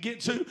service I could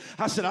get to.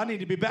 I said, I need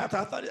to be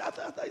baptized. I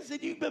thought he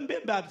said, you've been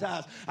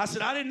baptized. I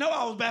said, I didn't know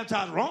I was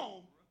baptized wrong.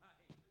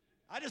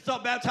 I just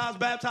thought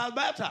baptized.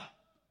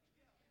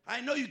 I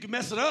didn't know you could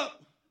mess it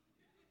up.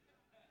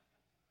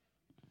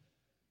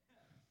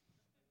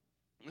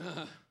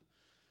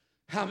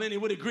 How many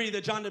would agree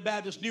that John the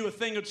Baptist knew a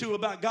thing or two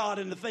about God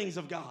and the things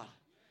of God?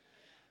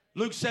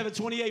 Luke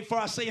 7:28, for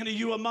I say unto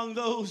you, among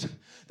those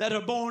that are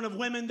born of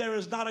women, there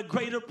is not a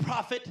greater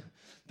prophet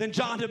than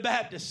John the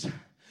Baptist.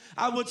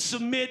 I would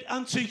submit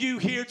unto you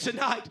here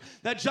tonight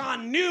that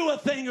John knew a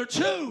thing or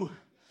two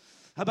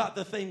about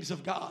the things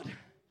of God.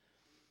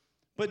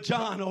 But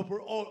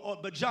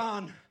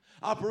John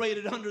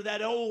operated under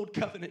that old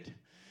covenant.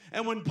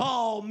 And when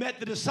Paul met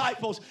the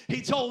disciples,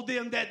 he told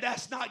them that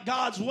that's not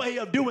God's way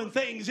of doing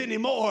things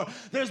anymore.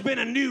 There's been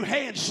a new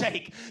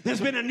handshake.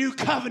 There's been a new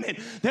covenant.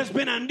 There's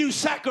been a new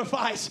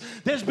sacrifice.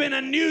 There's been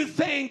a new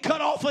thing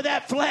cut off of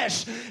that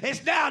flesh.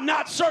 It's now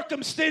not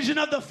circumcision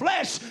of the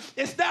flesh.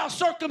 It's now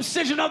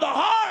circumcision of the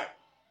heart.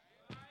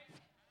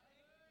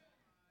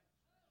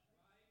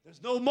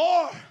 There's no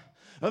more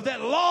of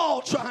that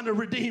law trying to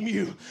redeem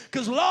you,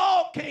 because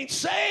law can't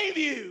save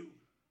you.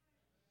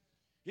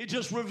 It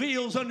just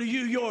reveals unto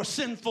you your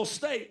sinful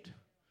state.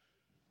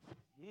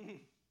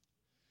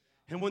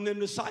 And when the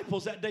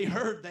disciples that day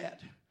heard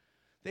that,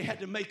 they had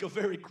to make a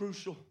very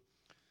crucial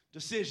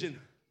decision.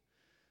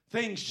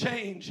 Things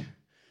change.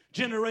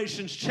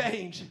 Generations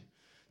change.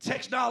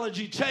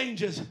 Technology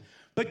changes.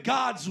 But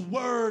God's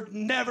word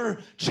never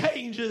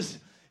changes.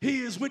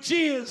 He is, which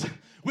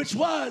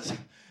was,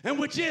 and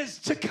which is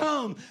to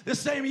come, the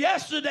same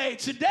yesterday,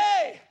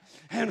 today,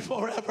 and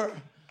forever.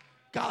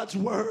 God's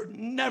word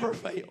never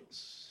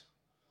fails.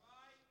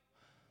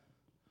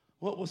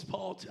 What was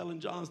Paul telling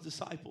John's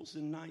disciples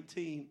in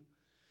 19?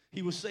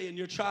 He was saying,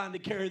 you're trying to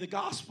carry the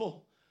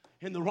gospel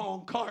in the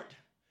wrong cart.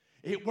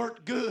 It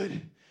worked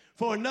good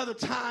for another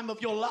time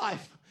of your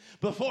life.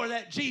 Before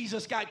that,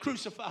 Jesus got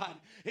crucified.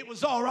 It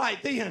was all right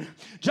then.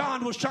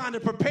 John was trying to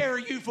prepare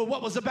you for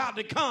what was about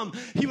to come.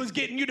 He was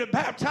getting you to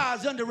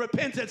baptize under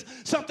repentance.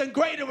 Something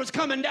greater was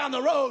coming down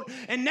the road,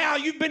 and now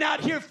you've been out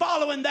here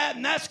following that,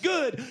 and that's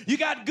good. You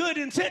got good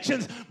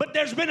intentions, but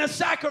there's been a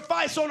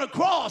sacrifice on a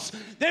cross.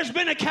 There's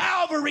been a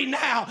Calvary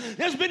now.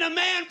 There's been a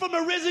man from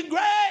a risen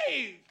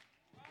grave.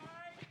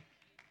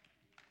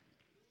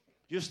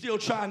 You're still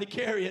trying to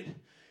carry it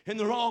in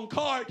the wrong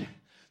cart.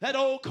 That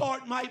old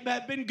cart might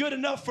have been good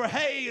enough for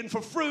hay and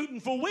for fruit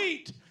and for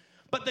wheat,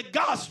 but the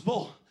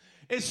gospel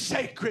is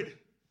sacred.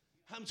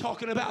 I'm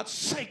talking about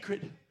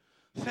sacred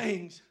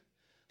things.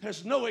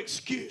 There's no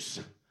excuse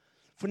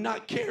for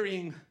not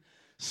carrying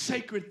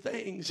sacred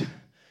things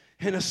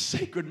in a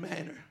sacred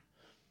manner.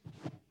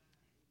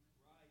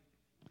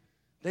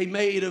 They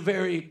made a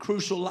very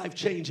crucial,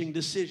 life-changing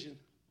decision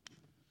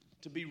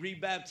to be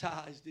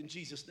rebaptized in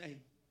Jesus' name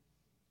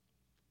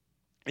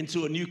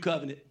into a new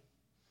covenant.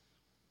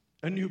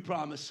 A new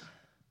promise.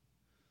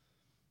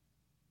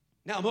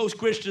 Now, most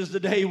Christians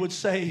today would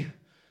say,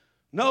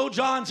 no,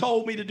 John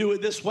told me to do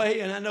it this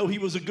way, and I know he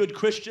was a good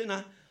Christian.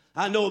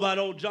 I know about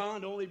old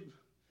John. The only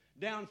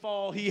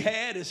downfall he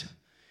had is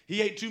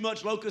he ate too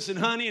much locusts and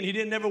honey, and he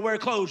didn't ever wear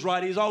clothes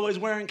right. He's always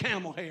wearing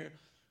camel hair.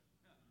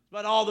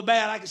 About all the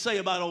bad I can say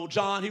about old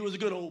John. He was a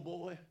good old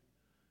boy.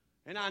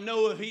 And I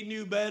know if he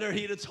knew better,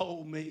 he'd have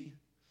told me.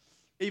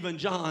 Even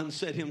John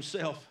said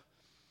himself,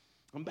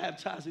 I'm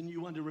baptizing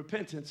you under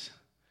repentance.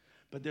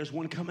 But there's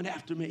one coming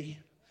after me,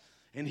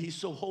 and he's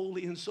so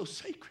holy and so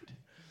sacred,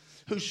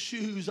 whose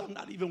shoes I'm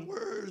not even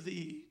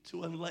worthy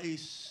to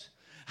unlace.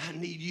 I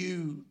need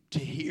you to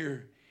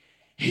hear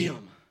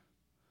him.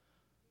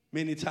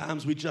 Many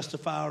times we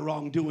justify our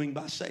wrongdoing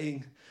by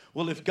saying,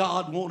 well, if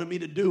God wanted me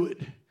to do it,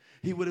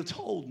 he would have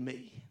told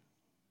me.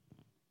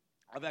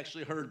 I've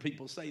actually heard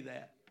people say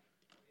that.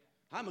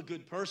 I'm a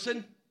good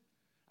person.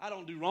 I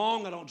don't do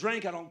wrong. I don't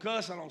drink. I don't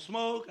cuss. I don't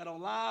smoke. I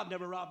don't lie. I've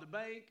never robbed a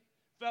bank.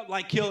 Felt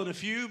like killing a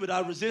few, but I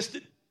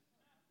resisted.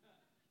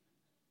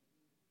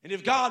 And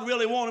if God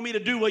really wanted me to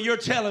do what you're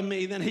telling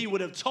me, then he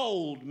would have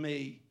told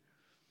me.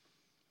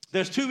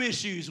 There's two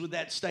issues with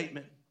that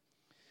statement.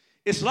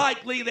 It's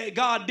likely that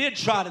God did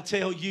try to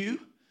tell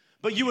you,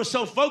 but you were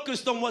so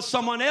focused on what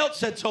someone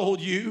else had told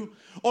you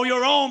or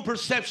your own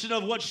perception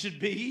of what should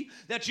be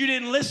that you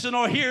didn't listen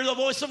or hear the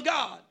voice of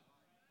God.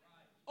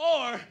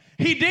 Or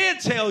he did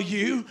tell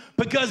you,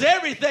 because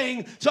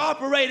everything to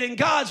operate in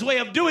God's way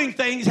of doing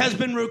things has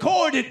been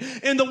recorded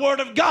in the Word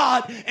of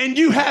God, and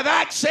you have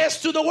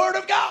access to the Word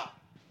of God.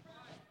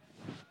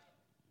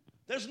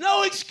 There's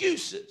no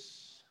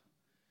excuses.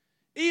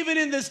 Even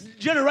in this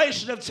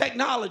generation of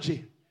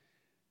technology,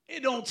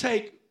 it don't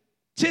take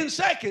 10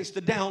 seconds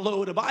to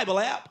download a Bible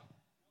app.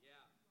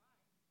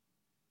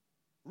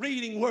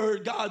 Reading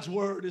God's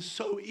Word is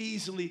so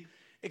easily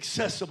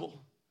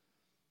accessible.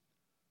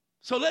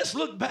 So let's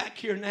look back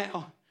here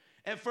now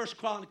at 1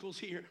 Chronicles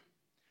here.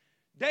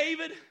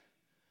 David,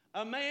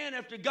 a man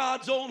after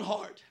God's own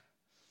heart.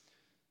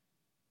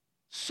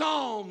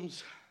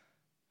 Psalms,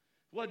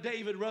 what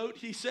David wrote,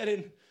 he said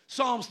in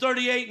Psalms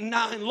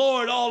 38:9,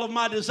 Lord, all of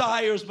my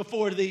desires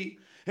before thee,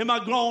 and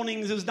my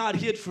groanings is not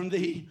hid from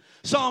thee.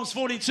 Psalms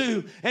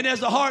 42, and as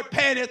the hart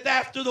panteth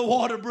after the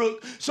water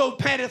brook, so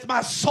panteth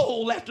my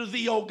soul after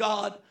thee, O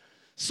God.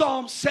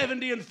 Psalm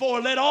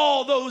 70:4, let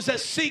all those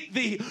that seek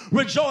thee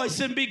rejoice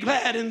and be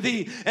glad in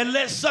thee, and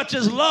let such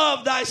as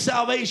love thy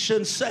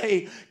salvation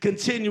say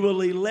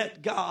continually,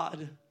 let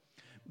God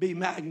be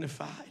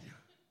magnified.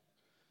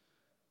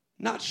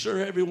 Not sure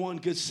everyone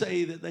could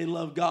say that they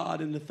love God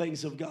and the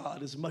things of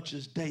God as much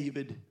as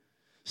David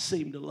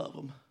seemed to love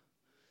them.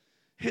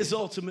 His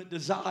ultimate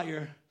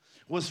desire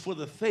was for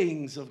the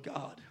things of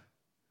God.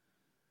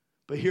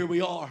 But here we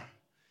are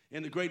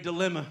in the great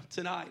dilemma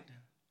tonight.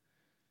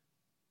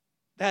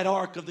 That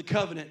Ark of the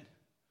Covenant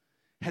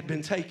had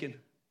been taken.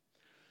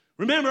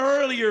 Remember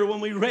earlier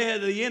when we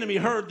read the enemy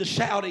heard the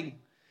shouting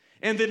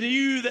and they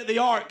knew that the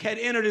Ark had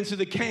entered into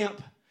the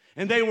camp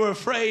and they were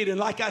afraid. And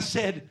like I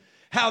said,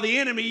 how the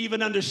enemy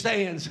even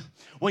understands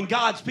when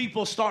God's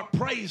people start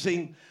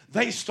praising,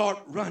 they start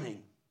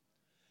running.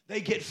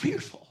 They get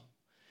fearful.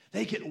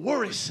 They get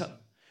worrisome.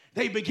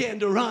 They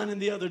begin to run in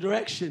the other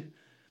direction.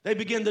 They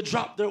begin to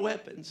drop their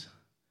weapons.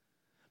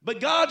 But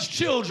God's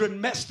children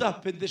messed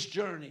up in this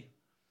journey.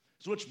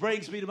 Which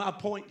brings me to my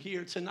point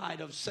here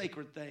tonight of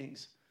sacred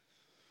things.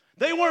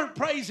 They weren't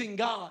praising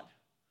God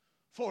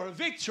for a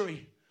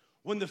victory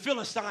when the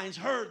Philistines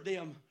heard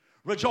them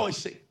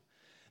rejoicing.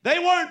 They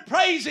weren't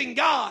praising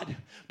God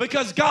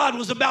because God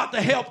was about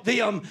to help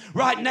them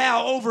right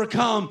now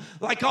overcome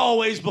like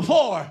always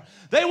before.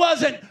 They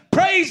wasn't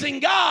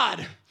praising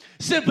God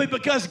simply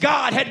because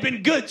God had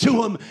been good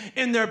to them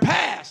in their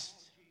past.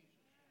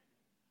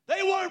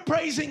 They weren't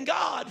praising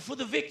God for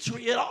the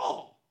victory at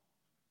all.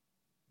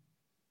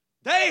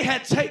 They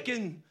had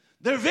taken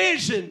their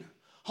vision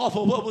off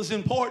of what was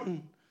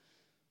important.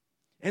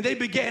 And they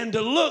began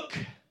to look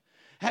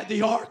at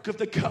the Ark of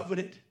the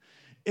Covenant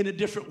in a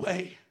different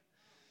way.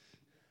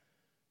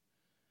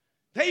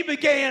 They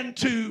began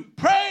to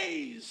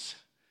praise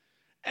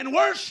and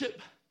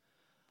worship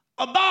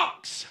a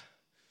box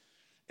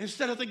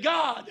instead of the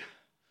God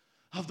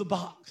of the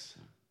box.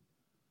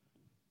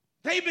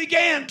 They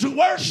began to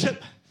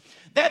worship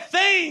that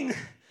thing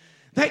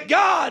that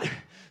God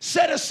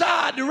set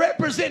aside to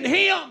represent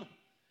him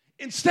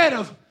instead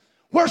of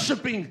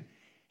worshiping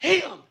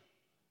him.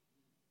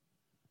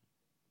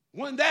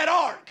 When that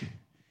ark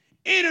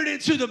entered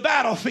into the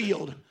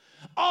battlefield,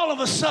 all of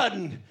a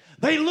sudden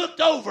they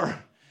looked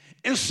over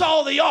and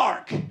saw the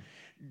ark.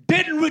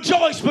 Didn't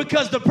rejoice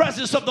because the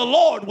presence of the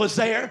Lord was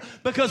there,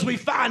 because we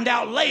find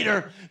out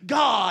later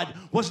God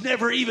was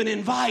never even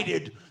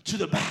invited to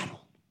the battle.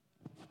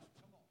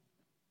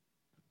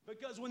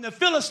 Because when the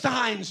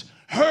Philistines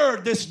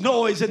heard this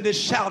noise and this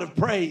shout of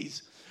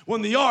praise,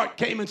 when the ark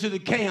came into the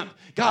camp,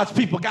 God's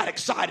people got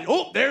excited.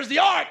 Oh, there's the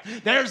ark.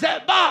 There's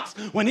that box.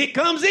 When it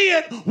comes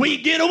in, we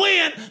get a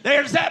win.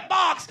 There's that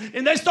box.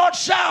 And they start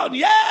shouting,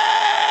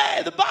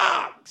 yay, the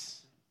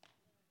box.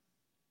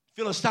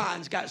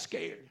 Philistines got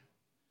scared.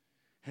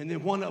 And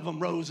then one of them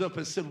rose up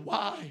and said,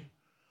 why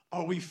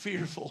are we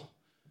fearful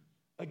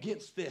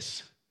against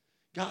this,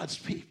 God's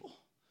people?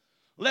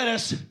 Let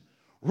us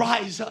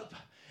rise up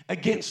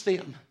against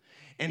them.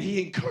 And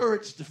he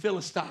encouraged the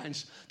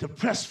Philistines to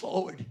press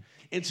forward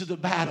into the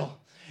battle.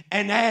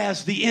 And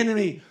as the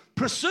enemy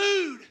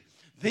pursued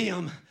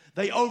them,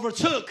 they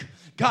overtook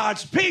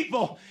God's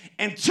people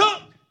and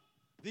took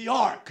the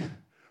ark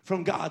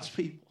from God's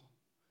people.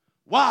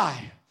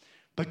 Why?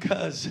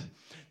 Because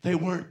they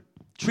weren't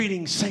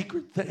treating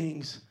sacred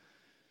things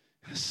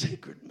in a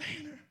sacred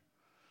manner.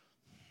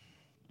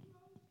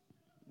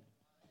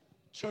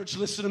 Church,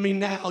 listen to me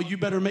now. You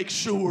better make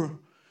sure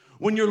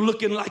when you're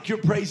looking like you're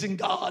praising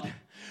God,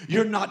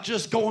 you're not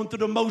just going through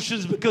the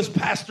motions because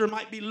pastor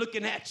might be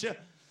looking at you.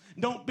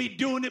 Don't be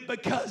doing it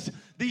because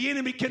the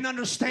enemy can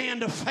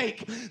understand a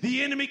fake.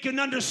 The enemy can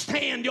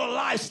understand your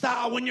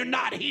lifestyle when you're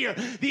not here.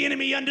 The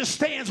enemy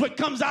understands what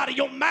comes out of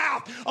your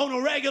mouth on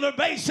a regular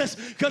basis.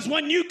 Because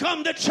when you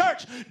come to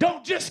church,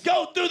 don't just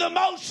go through the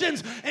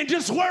motions and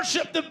just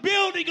worship the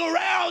building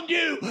around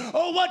you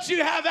or what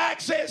you have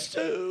access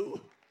to.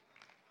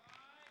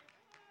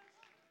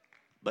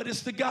 But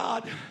it's the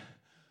God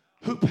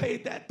who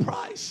paid that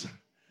price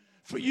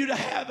for you to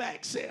have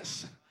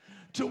access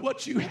to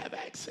what you have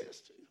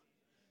access to.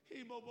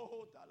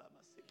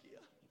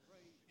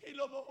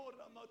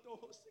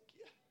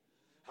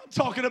 I'm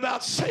talking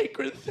about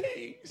sacred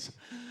things.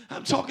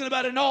 I'm talking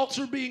about an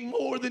altar being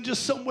more than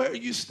just somewhere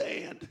you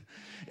stand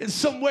and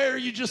somewhere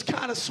you just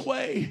kind of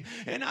sway.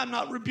 And I'm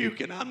not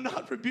rebuking.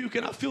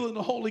 I feel in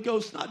the Holy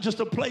Ghost, not just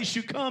a place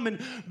you come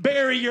and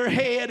bury your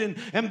head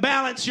and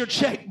balance your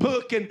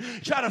checkbook and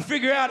try to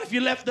figure out if you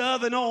left the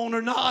oven on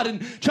or not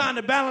and trying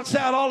to balance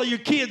out all of your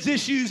kids'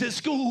 issues at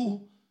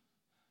school.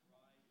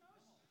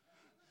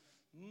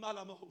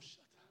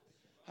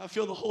 I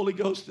feel the Holy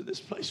Ghost in this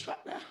place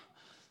right now.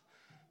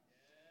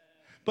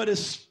 But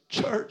it's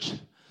church,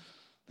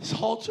 this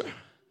altar,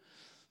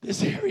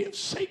 this area of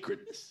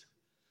sacredness,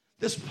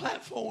 this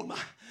platform,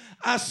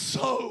 I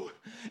so,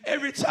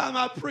 every time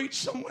I preach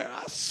somewhere,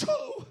 I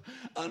so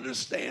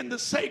understand the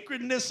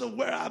sacredness of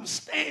where I'm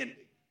standing.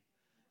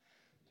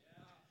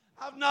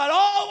 I've not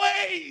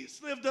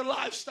always lived a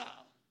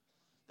lifestyle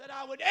that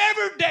I would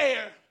ever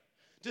dare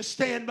to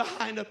stand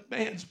behind a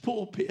man's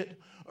pulpit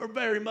or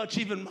very much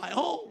even my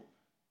own.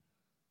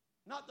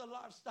 Not the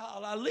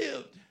lifestyle I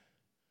lived.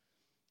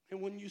 And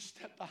when you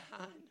step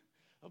behind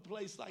a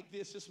place like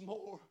this, it's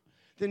more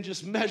than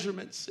just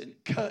measurements and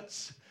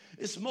cuts.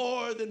 It's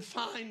more than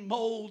fine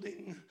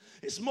molding.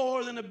 It's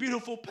more than a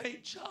beautiful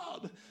paint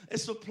job.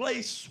 It's a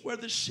place where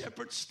the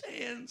shepherd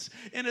stands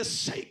in a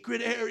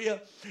sacred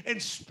area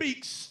and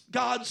speaks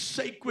God's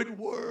sacred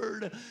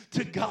word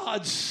to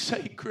God's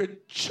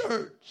sacred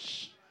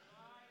church.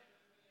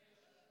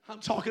 I'm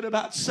talking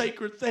about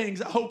sacred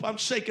things. I hope I'm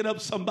shaking up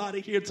somebody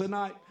here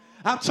tonight.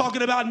 I'm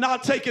talking about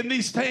not taking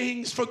these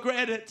things for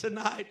granted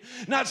tonight.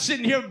 Not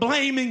sitting here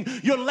blaming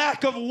your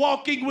lack of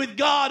walking with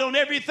God on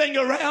everything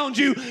around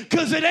you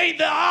because it ain't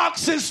the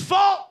ox's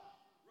fault.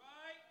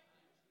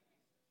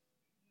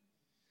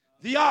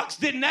 The ox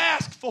didn't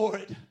ask for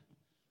it.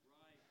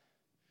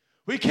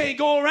 We can't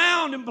go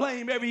around and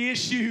blame every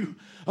issue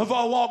of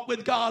our walk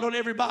with God on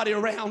everybody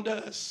around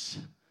us.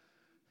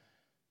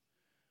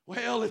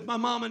 Well, if my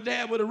mom and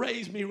dad would have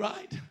raised me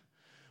right.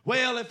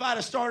 Well, if I'd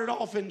have started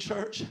off in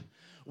church.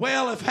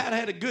 Well, if I'd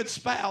had a good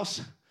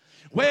spouse.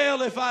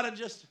 Well, if I'd have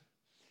just...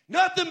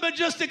 Nothing but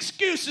just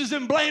excuses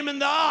and blaming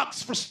the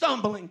ox for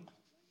stumbling.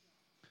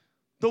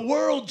 The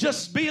world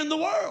just being the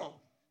world.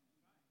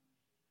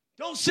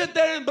 Don't sit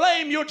there and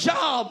blame your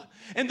job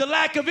and the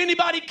lack of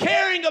anybody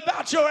caring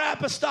about your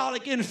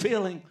apostolic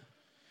infilling.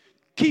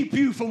 Keep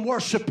you from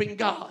worshiping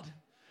God.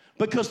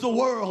 Because the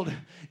world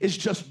is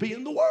just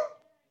being the world.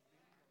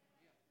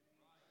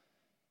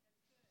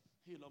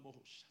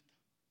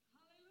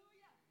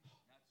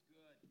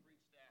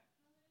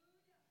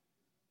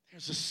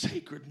 There's a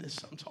sacredness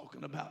I'm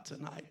talking about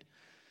tonight.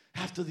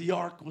 After the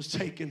ark was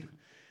taken,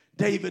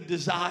 David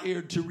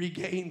desired to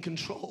regain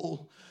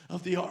control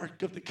of the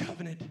Ark of the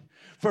Covenant.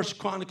 1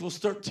 Chronicles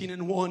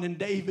 13:1, and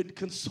David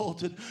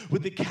consulted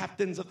with the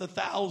captains of the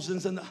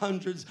thousands and the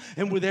hundreds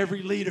and with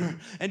every leader.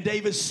 And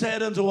David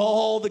said unto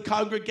all the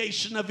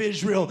congregation of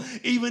Israel,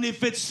 even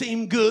if it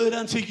seem good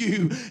unto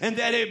you, and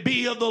that it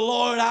be of the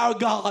Lord our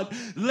God,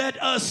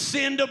 let us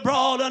send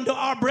abroad unto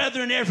our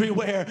brethren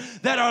everywhere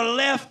that are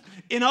left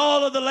in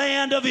all of the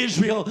land of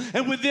Israel,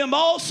 and with them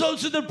also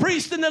to the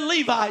priests and the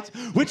Levites,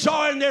 which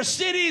are in their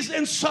cities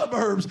and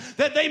suburbs,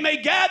 that they may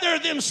gather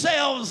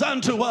themselves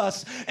unto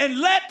us.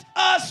 And let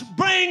us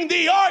bring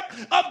the ark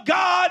of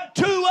God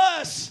to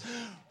us,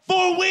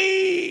 for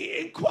we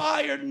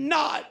inquired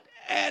not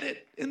at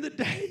it in the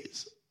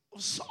days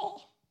of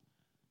Saul.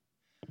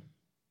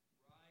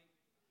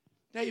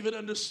 David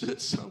understood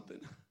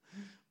something.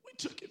 We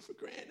took it for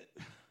granted.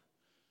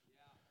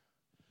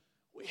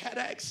 We had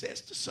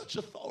access to such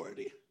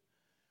authority.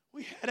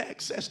 We had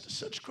access to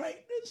such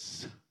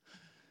greatness.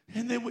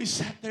 And then we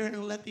sat there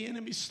and let the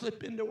enemy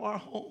slip into our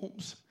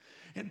homes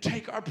and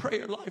take our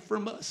prayer life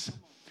from us,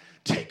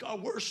 take our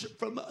worship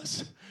from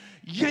us,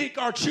 yank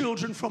our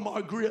children from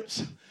our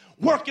grips,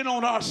 working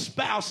on our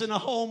spouse in a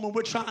home when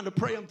we're trying to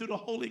pray them through the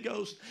Holy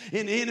Ghost.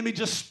 And the enemy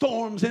just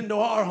storms into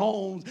our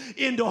homes,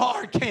 into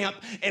our camp,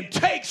 and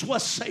takes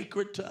what's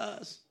sacred to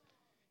us.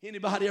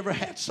 Anybody ever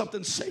had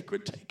something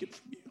sacred taken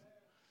from you?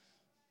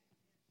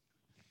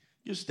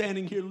 You're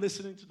standing here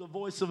listening to the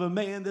voice of a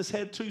man that's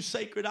had 2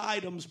 sacred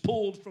items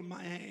pulled from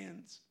my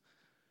hands.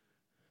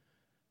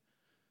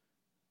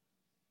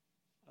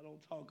 I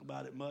don't talk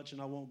about it much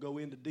and I won't go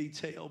into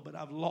detail, but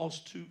I've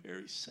lost 2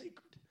 very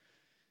sacred.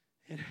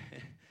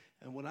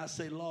 And when I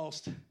say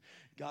lost,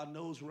 God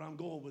knows where I'm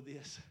going with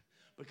this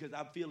because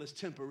I feel it's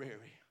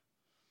temporary.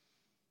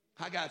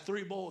 I got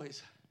 3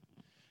 boys.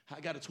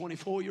 I got a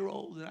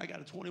 24-year-old and I got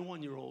a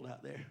 21-year-old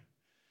out there.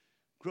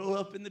 Grow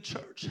up in the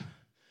church.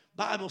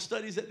 Bible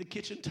studies at the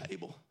kitchen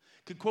table.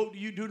 Could quote to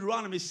you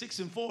Deuteronomy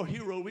 6:4.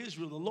 Hear, O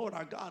Israel, the Lord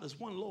our God is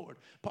one Lord.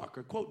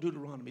 Parker, quote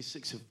Deuteronomy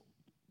 6:4.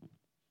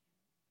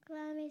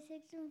 Deuteronomy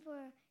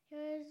 6:4.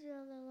 Hear,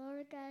 Israel, the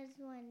Lord God is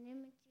one.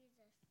 Name of Jesus.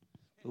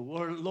 The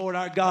Lord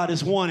our God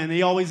is one, and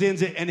he always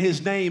ends it, and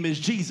his name is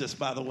Jesus,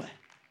 by the way.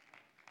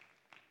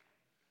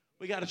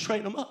 We got to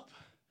train them up.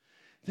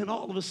 Then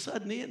all of a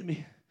sudden the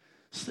enemy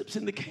slips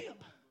into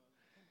camp.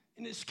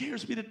 And it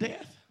scares me to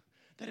death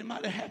that it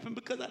might have happened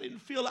because I didn't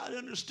feel I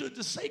understood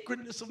the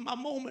sacredness of my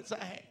moments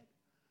I had.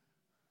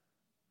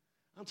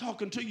 I'm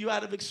talking to you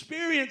out of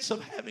experience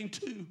of having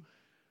two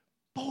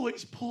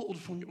boys pulled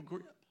from your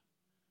grip.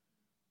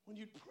 When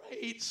you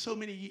prayed so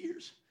many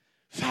years,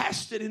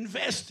 fasted,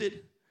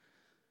 invested.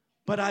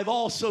 But I've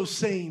also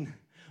seen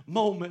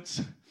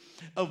moments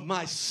of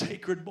my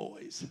sacred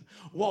boys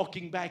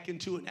walking back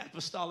into an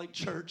apostolic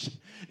church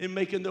and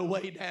making their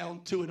way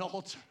down to an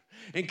altar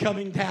and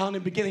coming down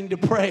and beginning to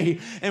pray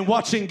and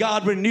watching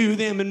God renew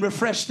them and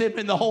refresh them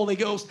in the Holy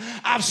Ghost.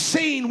 I've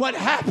seen what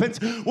happens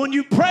when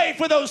you pray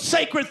for those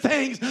sacred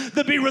things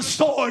to be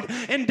restored.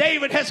 And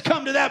David has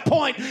come to that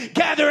point.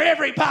 Gather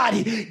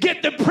everybody.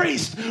 Get the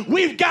priest.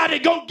 We've got to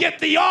go get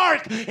the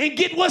ark and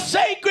get what's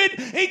sacred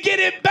and get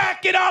it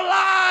back in our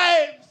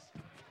lives.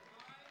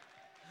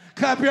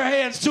 Clap your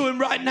hands to him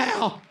right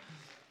now.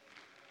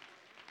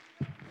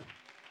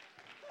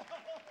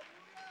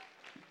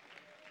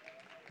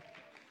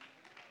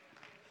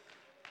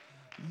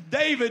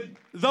 David,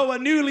 though a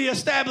newly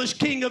established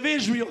king of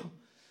Israel,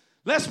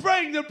 let's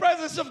bring the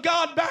presence of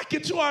God back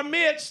into our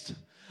midst.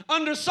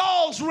 Under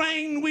Saul's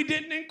reign, we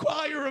didn't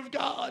inquire of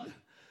God,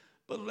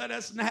 but let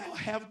us now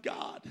have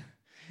God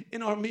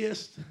in our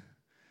midst.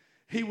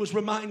 He was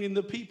reminding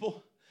the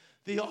people,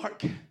 the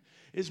ark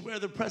is where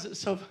the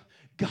presence of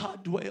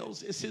God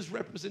dwells. It's his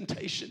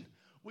representation.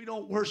 We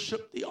don't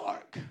worship the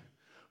ark.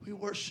 We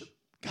worship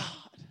God.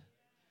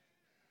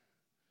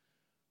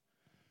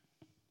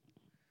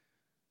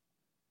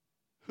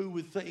 Who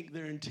would think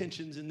their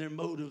intentions and their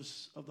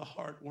motives of the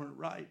heart weren't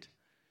right?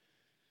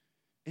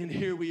 And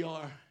here we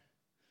are,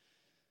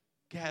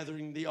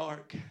 gathering the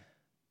ark.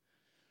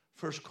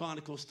 1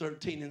 Chronicles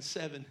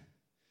 13:7.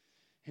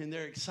 In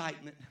their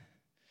excitement,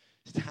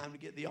 it's time to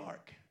get the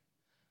ark.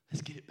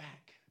 Let's get it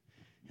back.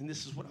 And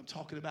this is what I'm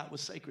talking about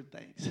with sacred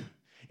things.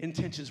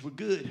 Intentions were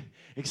good.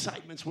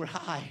 Excitements were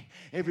high.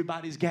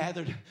 Everybody's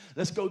gathered.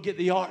 Let's go get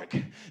the ark.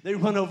 They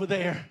run over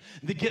there.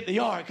 They get the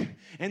ark.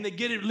 And they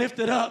get it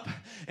lifted up.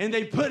 And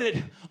they put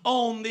it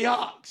on the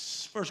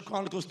ox. 1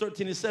 Chronicles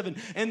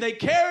 13:7. And they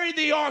carried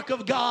the ark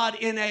of God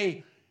in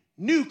a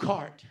new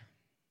cart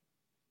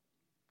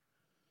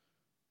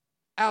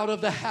out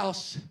of the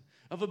house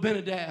of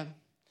Abinadab.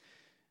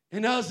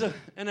 And Uzzah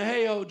and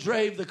Ahio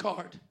drave the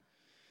cart.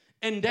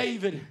 And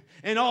David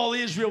and all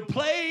Israel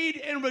played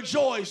and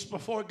rejoiced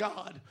before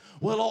God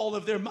with all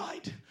of their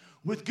might,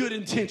 with good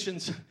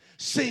intentions,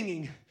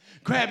 singing,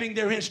 grabbing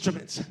their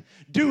instruments,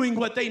 doing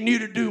what they knew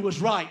to do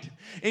was right,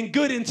 in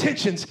good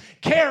intentions,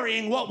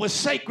 carrying what was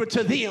sacred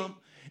to them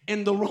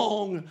in the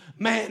wrong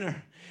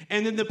manner.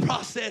 And in the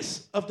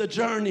process of the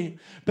journey,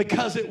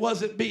 because it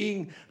wasn't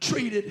being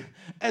treated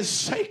as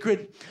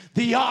sacred,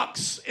 the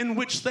ox in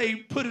which they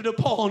put it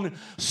upon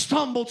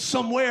stumbled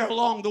somewhere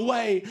along the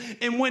way.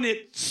 And when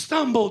it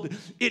stumbled,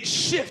 it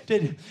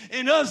shifted.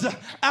 And Uzzah,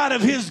 out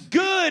of his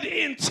good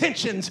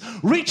intentions,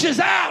 reaches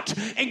out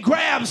and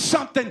grabs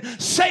something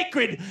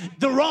sacred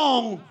the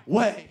wrong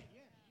way.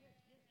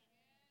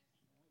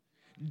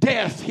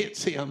 Death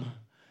hits him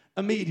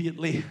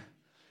immediately,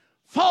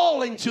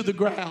 falling to the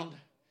ground.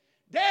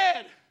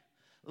 Dead,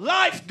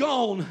 life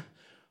gone,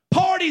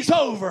 party's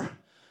over,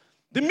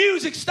 the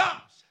music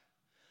stops,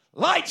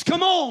 lights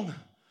come on,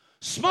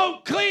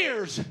 smoke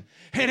clears,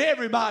 and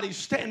everybody's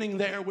standing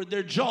there with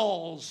their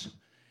jaws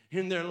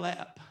in their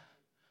lap.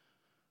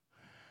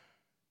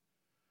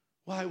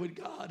 Why would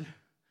God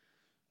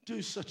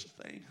do such a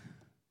thing?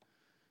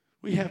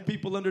 We have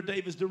people under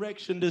David's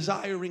direction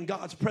desiring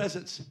God's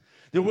presence.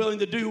 They're willing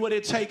to do what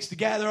it takes to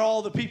gather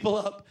all the people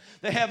up.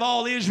 They have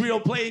all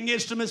Israel playing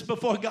instruments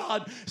before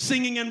God,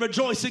 singing and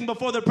rejoicing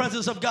before the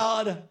presence of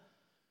God.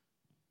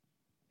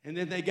 And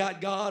then they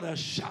got God a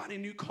shiny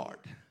new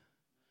cart.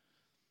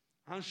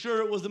 I'm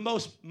sure it was the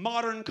most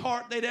modern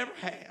cart they'd ever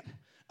had.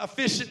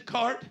 Efficient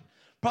cart,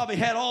 probably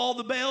had all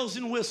the bells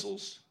and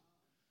whistles.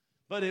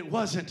 But it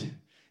wasn't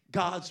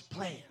God's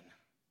plan.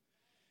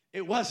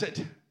 It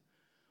wasn't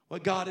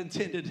what God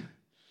intended.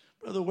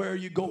 Brother, where are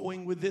you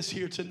going with this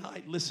here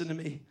tonight? Listen to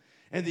me.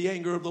 And the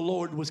anger of the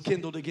Lord was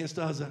kindled against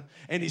Uzzah,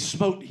 and he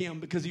smote him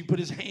because he put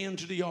his hand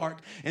to the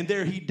ark, and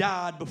there he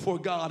died before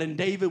God. And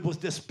David was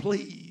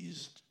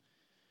displeased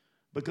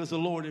because the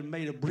Lord had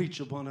made a breach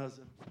upon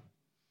Uzzah.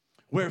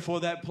 Wherefore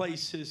that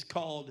place is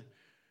called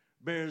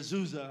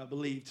Berzuzah, I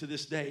believe, to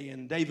this day.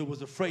 And David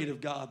was afraid of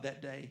God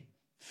that day.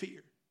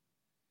 Fear.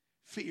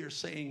 Fear,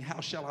 saying, how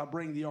shall I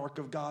bring the ark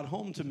of God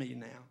home to me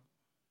now,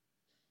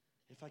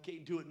 if I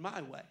can't do it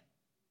my way?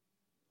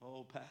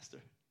 Oh,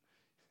 Pastor.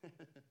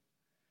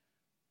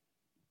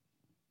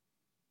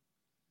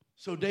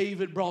 So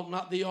David brought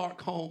not the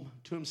ark home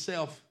to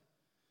himself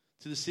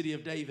to the city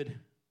of David,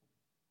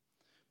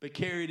 but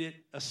carried it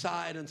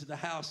aside unto the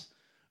house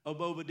of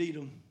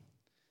Obed-Edom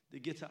the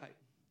Gittite.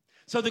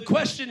 So the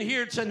question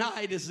here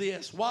tonight is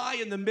this: why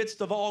in the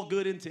midst of all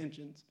good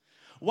intentions,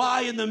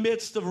 why in the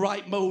midst of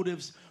right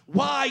motives,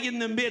 why in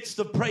the midst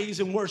of praise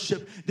and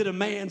worship did a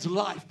man's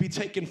life be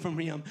taken from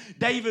him?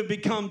 David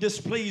become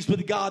displeased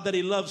with God that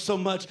he loved so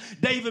much.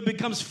 David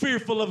becomes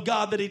fearful of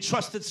God that he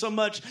trusted so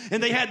much.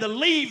 And they had to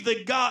leave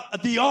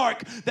the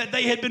ark that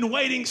they had been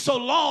waiting so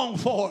long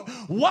for.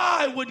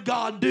 Why would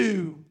God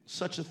do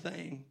such a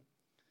thing?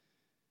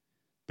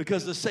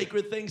 Because the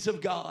sacred things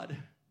of God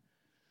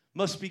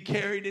must be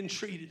carried and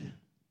treated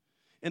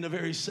in a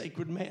very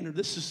sacred manner.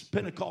 This is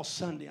Pentecost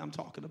Sunday I'm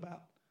talking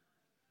about.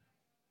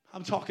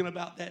 I'm talking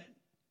about that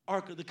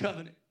Ark of the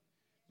Covenant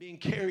being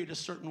carried a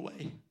certain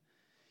way.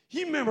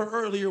 You remember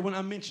earlier when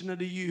I mentioned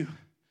unto you,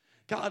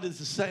 God is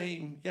the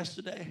same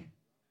yesterday,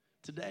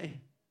 today,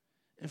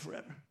 and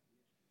forever.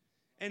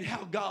 And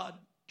how God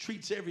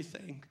treats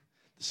everything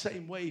the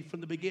same way from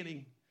the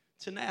beginning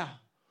to now.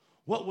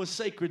 What was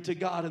sacred to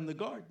God in the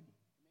garden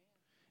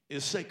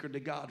is sacred to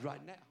God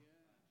right now.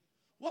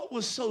 What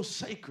was so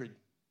sacred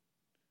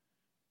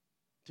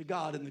to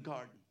God in the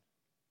garden?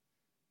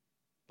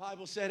 The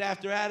Bible said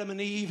after Adam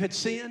and Eve had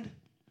sinned,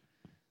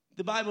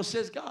 the Bible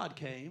says God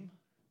came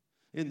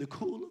in the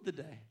cool of the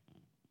day.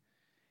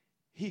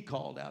 He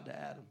called out to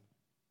Adam.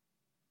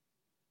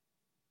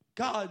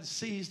 God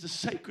sees the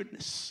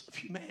sacredness of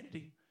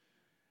humanity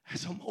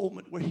as a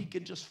moment where he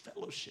can just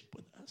fellowship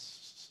with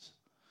us.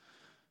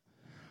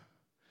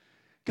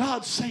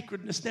 God's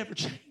sacredness never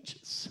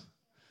changes.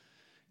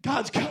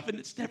 God's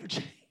covenants never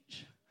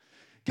change.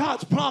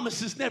 God's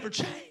promises never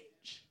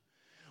change.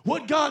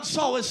 What God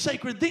saw as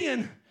sacred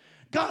then,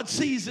 God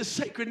sees as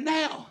sacred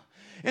now.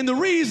 And the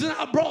reason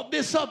I brought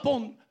this up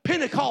on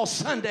Pentecost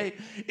Sunday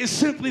is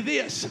simply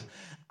this.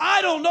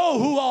 I don't know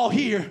who all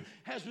here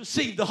has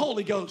received the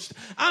Holy Ghost.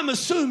 I'm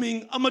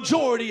assuming a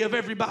majority of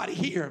everybody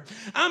here.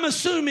 I'm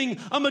assuming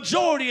a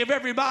majority of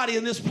everybody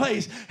in this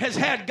place has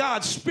had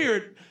God's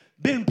Spirit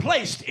been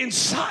placed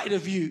inside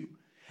of you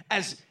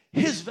as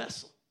his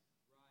vessel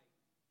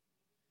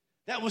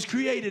that was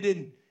created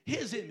in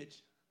his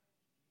image.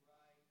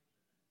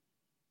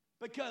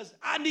 Because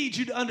I need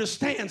you to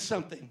understand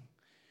something.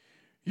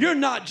 You're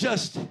not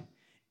just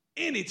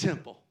any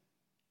temple.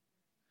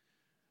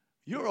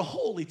 You're a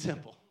holy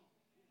temple.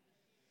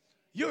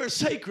 You're a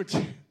sacred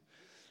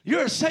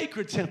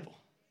temple.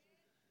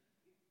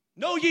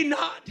 Know ye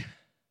not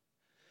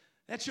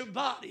that your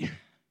body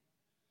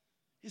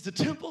is the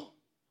temple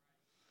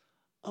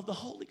of the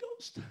Holy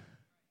Ghost?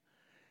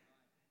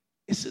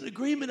 It's an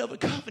agreement of a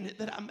covenant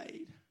that I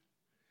made.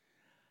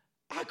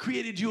 I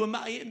created you in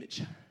my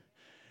image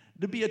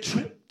to be a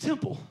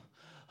temple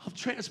of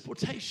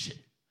transportation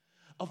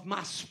of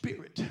my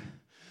spirit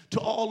to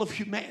all of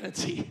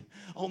humanity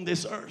on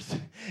this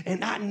earth.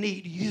 And I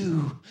need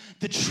you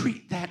to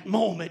treat that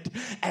moment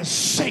as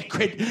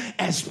sacred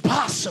as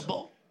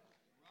possible.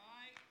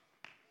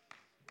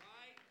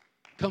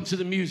 Come to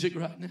the music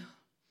right now.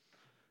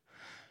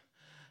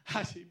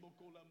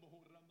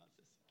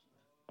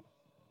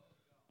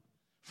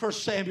 1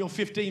 Samuel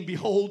 15,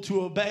 behold,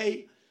 to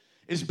obey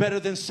is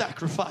better than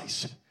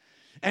sacrifice,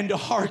 and to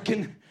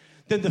hearken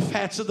than the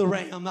fats of the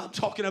ram. I'm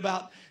talking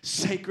about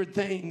sacred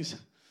things.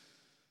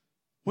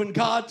 When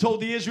God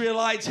told the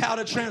Israelites how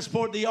to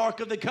transport the Ark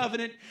of the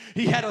Covenant,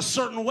 he had a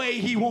certain way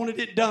he wanted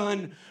it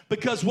done,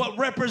 because what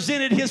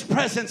represented his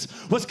presence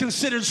was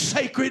considered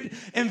sacred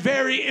and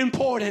very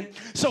important.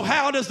 So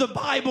how does the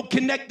Bible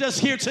connect us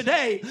here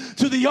today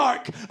to the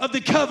Ark of the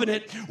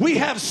Covenant? We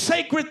have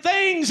sacred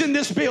things in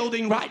this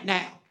building right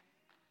now.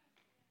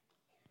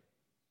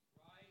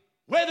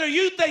 Whether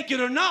you think it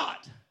or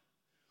not,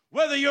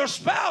 whether your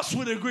spouse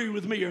would agree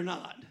with me or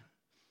not,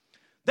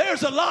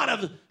 there's a lot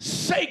of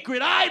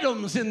sacred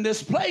items in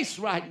this place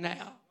right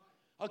now,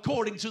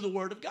 according to the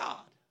Word of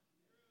God.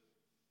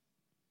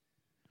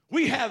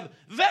 We have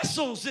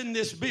vessels in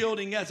this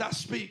building as I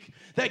speak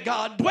that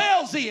God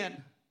dwells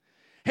in,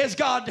 as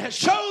God has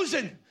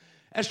chosen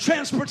as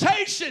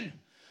transportation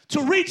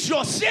to reach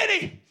your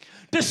city,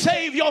 to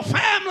save your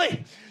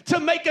family, to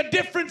make a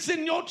difference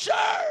in your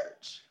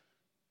church.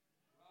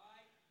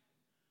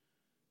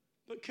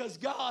 Because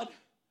God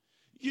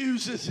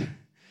uses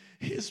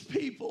his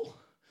people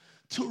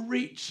to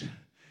reach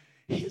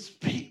his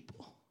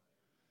people.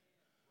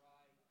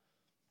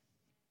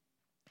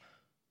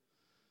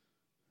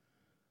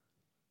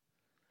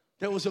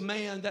 There was a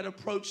man that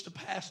approached a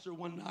pastor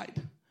one night.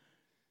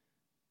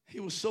 He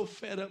was so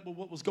fed up with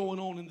what was going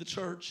on in the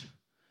church.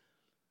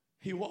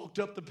 He walked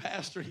up to the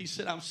pastor. He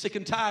said, I'm sick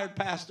and tired,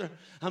 Pastor.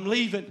 I'm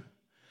leaving.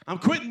 I'm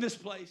quitting this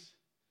place.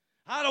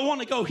 I don't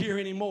want to go here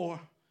anymore.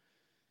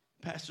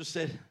 Pastor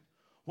said,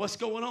 what's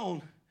going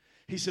on?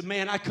 He said,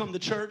 man, I come to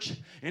church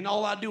and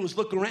all I do is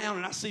look around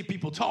and I see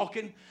people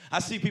talking. I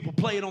see people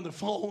playing on their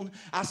phone.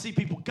 I see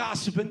people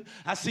gossiping.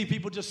 I see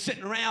people just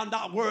sitting around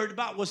not worried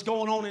about what's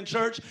going on in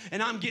church,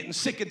 and I'm getting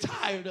sick and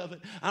tired of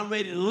it. I'm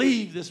ready to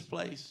leave this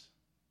place.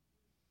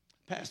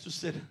 Pastor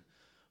said,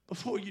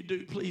 before you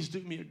do, please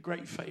do me a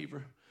great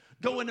favor.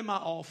 Go into my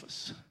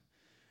office.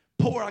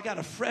 I got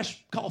a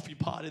fresh coffee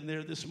pot in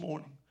there this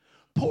morning.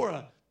 Pour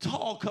a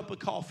tall cup of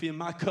coffee in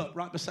my cup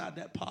right beside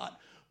that pot.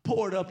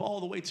 Pour it up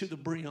all the way to the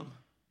brim.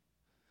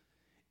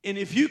 And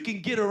if you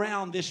can get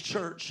around this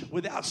church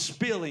without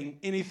spilling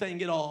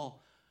anything at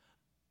all,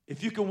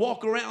 if you can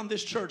walk around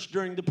this church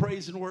during the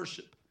praise and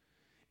worship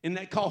in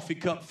that coffee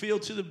cup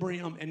filled to the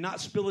brim and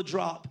not spill a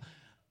drop,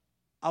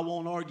 I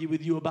won't argue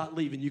with you about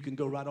leaving. You can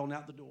go right on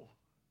out the door.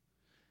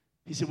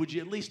 He said, would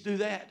you at least do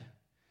that?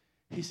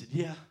 He said,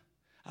 yeah,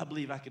 I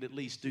believe I could at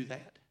least do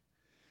that.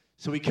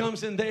 So he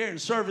comes in there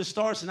and service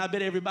starts, and I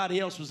bet everybody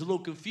else was a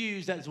little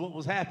confused as to what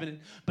was happening.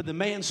 But the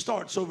man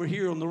starts over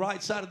here on the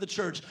right side of the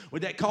church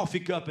with that coffee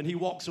cup, and he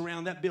walks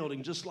around that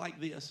building just like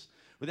this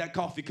with that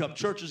coffee cup.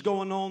 Church is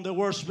going on, they're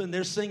worshiping,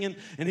 they're singing,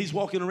 and he's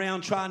walking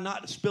around trying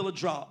not to spill a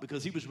drop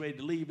because he was ready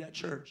to leave that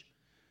church.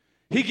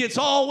 He gets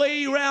all the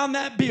way around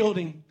that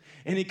building,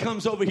 and he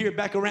comes over here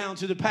back around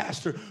to the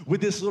pastor with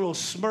this little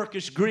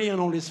smirkish grin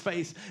on his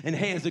face and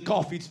hands the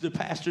coffee to the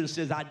pastor and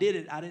says, I did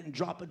it. I didn't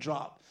drop a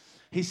drop.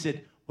 He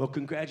said, well,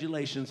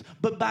 congratulations.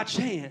 But by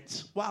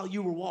chance, while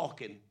you were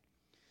walking,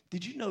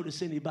 did you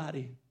notice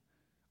anybody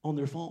on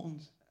their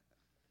phones?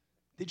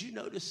 Did you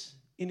notice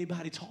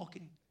anybody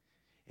talking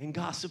and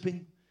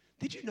gossiping?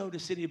 Did you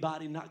notice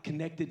anybody not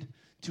connected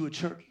to a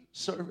church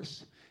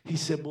service? He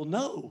said, well,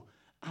 no,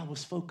 I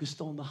was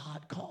focused on the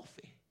hot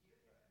coffee.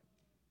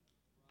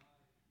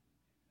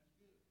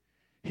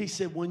 He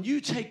said, when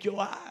you take your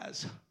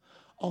eyes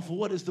off of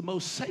what is the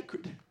most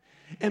sacred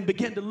and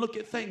begin to look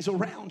at things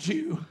around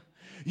you,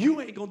 you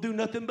ain't going to do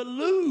nothing but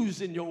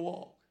lose in your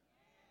walk.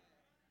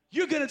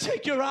 You're going to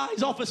take your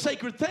eyes off of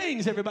sacred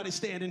things. Everybody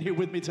standing here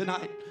with me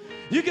tonight.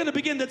 You're going to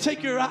begin to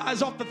take your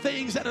eyes off the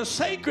things that are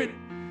sacred.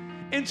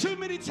 And too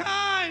many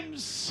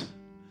times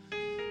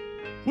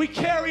we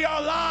carry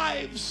our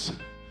lives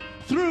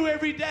through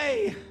every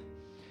day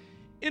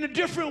in a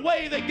different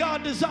way that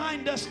God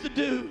designed us to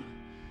do.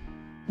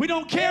 We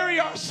don't carry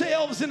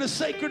ourselves in a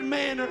sacred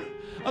manner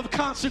of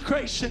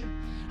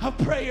consecration, of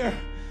prayer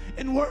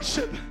and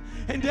worship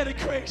and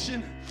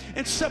dedication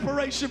and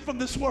separation from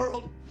this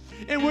world.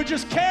 And we're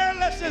just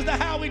careless as to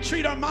how we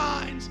treat our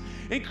minds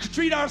and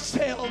treat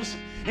ourselves.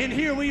 And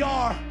here we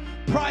are,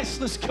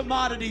 priceless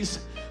commodities,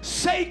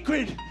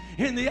 sacred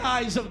in the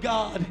eyes of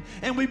God.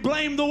 And we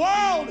blame the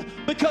world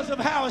because of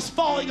how it's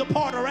falling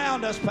apart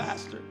around us,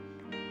 Pastor.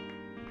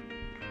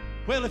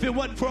 Well, if it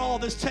wasn't for all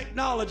this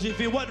technology,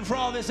 if it wasn't for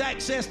all this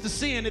access to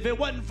sin, if it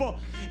wasn't for,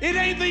 it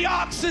ain't the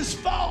ox's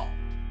fault.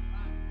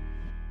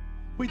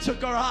 We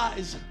took our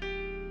eyes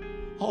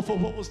off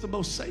of what was the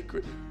most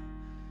sacred,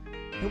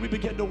 and we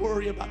began to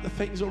worry about the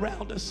things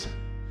around us.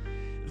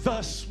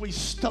 Thus, we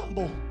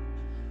stumble,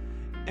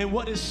 and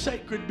what is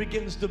sacred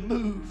begins to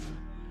move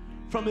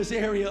from its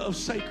area of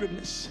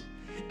sacredness,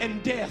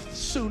 and death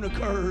soon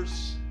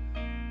occurs.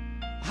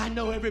 I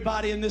know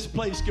everybody in this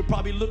place could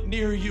probably look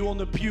near you on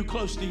the pew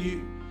close to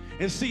you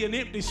and see an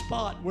empty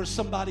spot where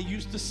somebody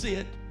used to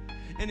sit,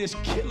 and it's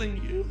killing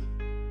you.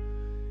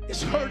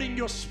 It's hurting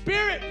your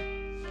spirit.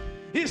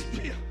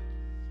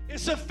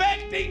 It's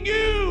affecting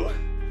you.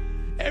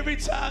 Every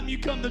time you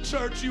come to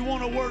church, you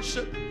want to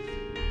worship,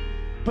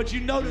 but you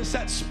notice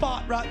that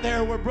spot right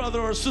there where brother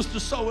or sister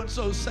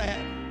so-and-so sat,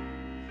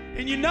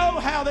 and you know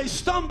how they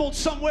stumbled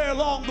somewhere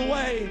along the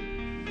way,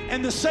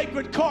 and the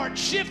sacred cart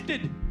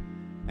shifted,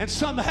 and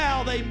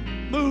somehow they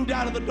moved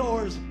out of the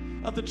doors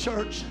of the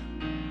church.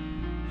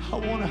 I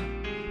want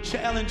to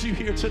challenge you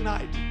here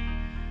tonight.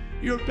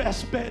 Your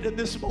best bet in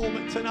this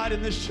moment tonight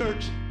in this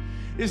church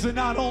is to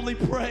not only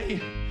pray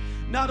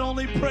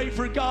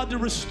for God to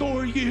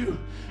restore you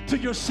to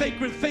your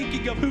sacred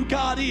thinking of who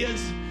God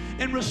is,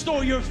 and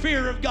restore your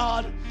fear of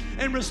God,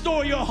 and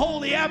restore your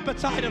holy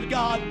appetite of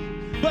God,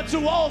 but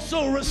to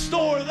also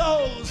restore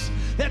those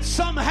that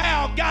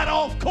somehow got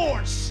off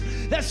course,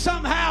 that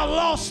somehow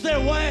lost their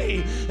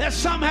way, that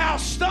somehow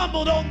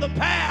stumbled on the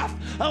path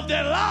of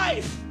their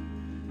life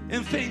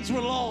and things were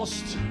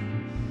lost.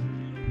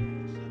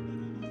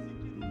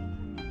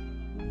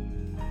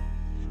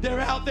 They're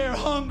out there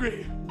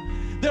hungry.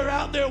 They're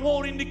out there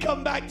wanting to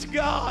come back to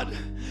God.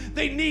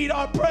 They need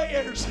our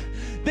prayers.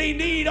 They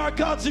need our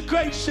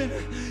consecration.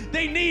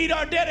 They need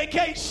our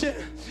dedication.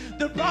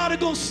 The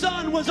prodigal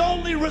son was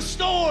only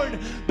restored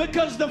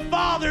because the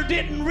father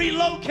didn't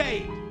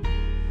relocate.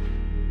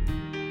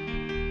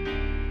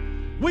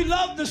 We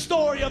love the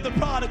story of the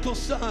prodigal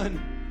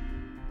son,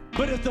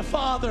 but if the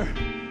father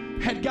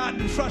had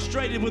gotten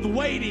frustrated with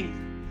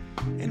waiting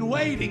and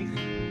waiting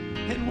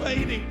and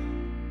waiting,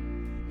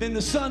 then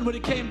the son would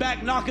have came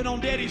back knocking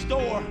on daddy's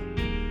door,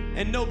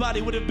 and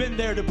nobody would have been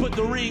there to put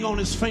the ring on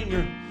his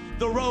finger,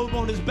 the robe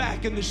on his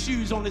back, and the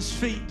shoes on his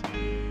feet,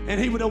 and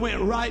he would have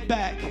went right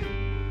back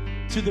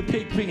to the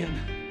pig pen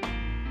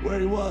where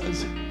he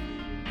was.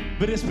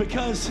 But it's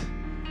because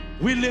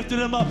we lifted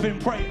him up in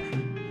prayer.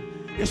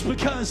 It's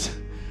because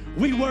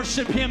we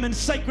worship him in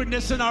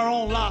sacredness in our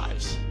own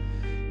lives.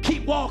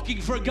 Keep walking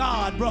for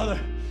God, brother.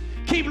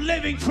 Keep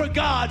living for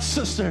God,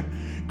 sister.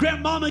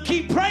 Grandmama,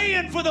 keep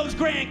praying for those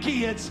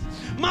grandkids.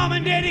 Mom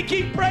and Daddy,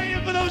 keep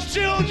praying for those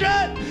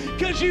children,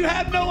 because you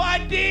have no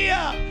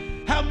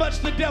idea how much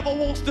the devil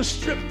wants to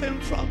strip them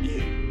from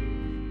you.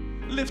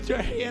 Lift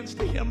your hands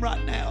to him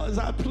right now as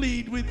I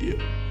plead with you.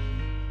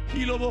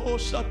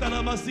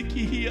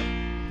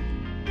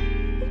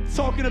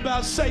 Talking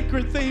about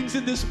sacred things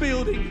in this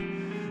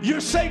building. You're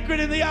sacred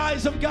in the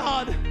eyes of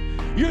God.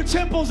 You're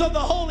temples of the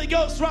Holy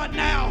Ghost right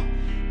now.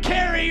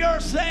 Carry your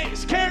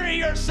things, carry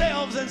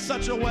yourselves in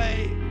such a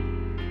way.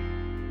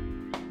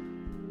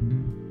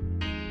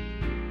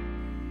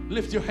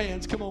 Lift your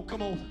hands. Come on,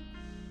 come on.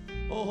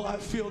 Oh, I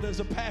feel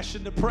there's a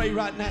passion to pray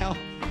right now.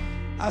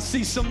 I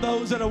see some of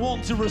those that are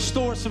wanting to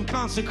restore some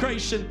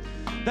consecration,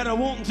 that are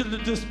wanting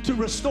to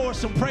restore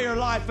some prayer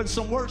life and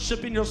some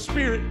worship in your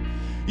spirit.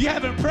 You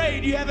haven't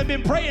prayed. You haven't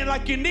been praying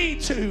like you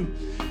need to.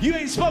 You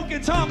ain't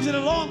spoken tongues in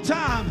a long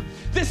time.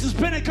 This is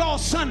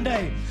Pentecost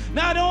Sunday.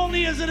 Not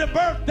only is it a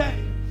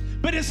birthday,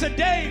 but it's a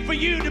day for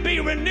you to be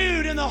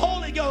renewed in the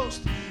Holy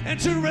Ghost and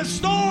to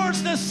restore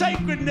the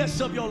sacredness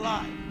of your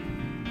life.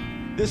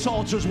 This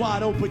altar's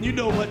wide open. You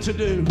know what to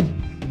do.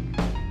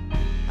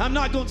 I'm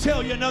not going to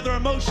tell you another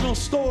emotional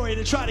story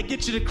to try to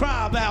get you to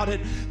cry about it.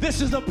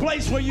 This is a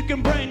place where you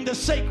can bring the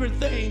sacred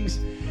things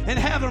and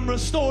have them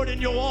restored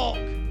in your walk.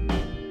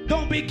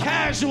 Don't be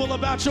casual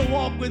about your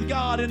walk with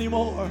God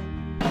anymore.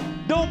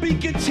 Don't be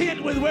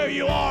content with where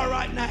you are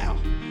right now.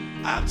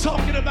 I'm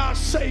talking about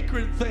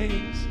sacred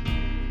things.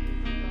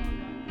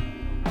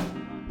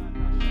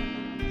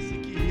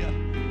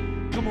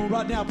 Come on,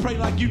 right now, pray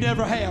like you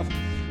never have.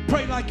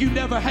 Pray like you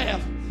never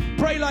have.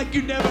 Pray like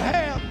you never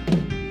have.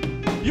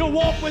 Your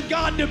walk with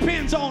God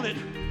depends on it.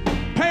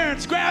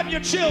 Parents, grab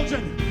your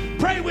children.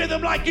 Pray with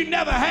them like you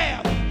never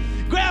have.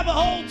 Grab a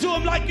hold to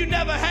them like you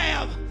never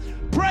have.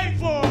 Pray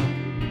for them.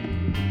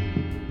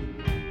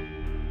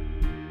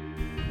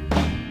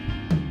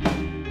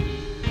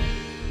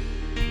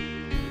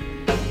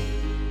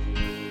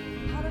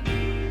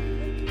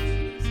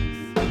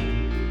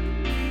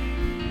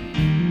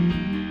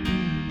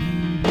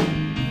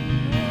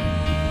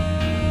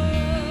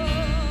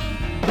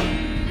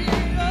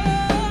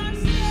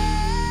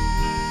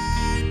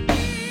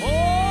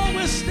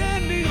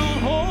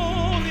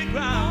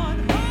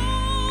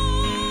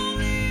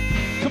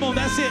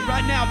 That's it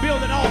right now.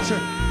 Build an altar.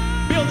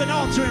 Build an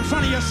altar in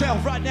front of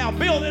yourself right now.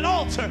 Build an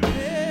altar.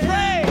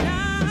 Pray.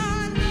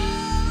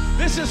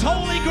 This is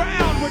holy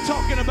ground we're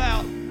talking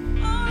about.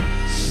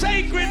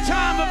 Sacred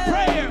time of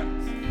prayer.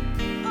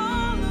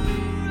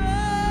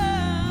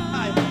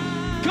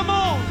 Come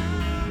on.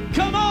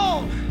 Come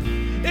on.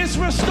 It's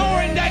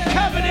restoring that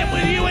covenant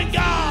with you and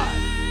God.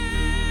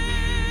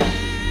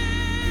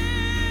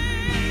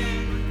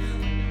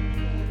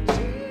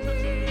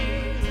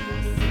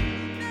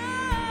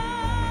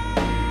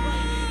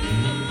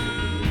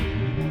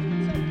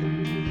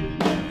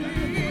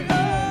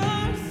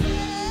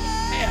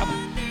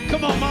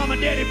 Come on, Mom and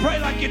Daddy, pray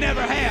like you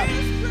never have.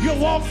 Your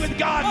walk with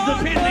God is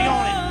depending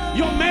on it.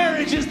 Your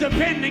marriage is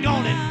depending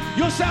on it.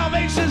 Your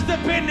salvation is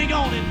depending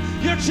on it.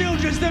 Your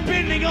children's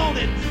depending on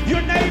it.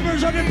 Your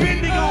neighbors are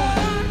depending on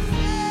it.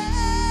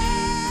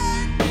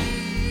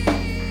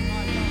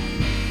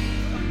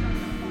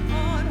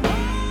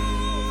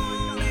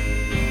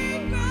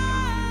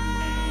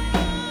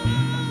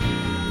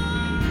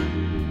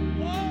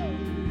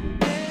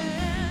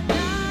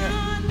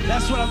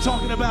 That's what I'm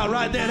talking about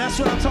right there. That's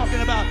what I'm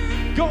talking about.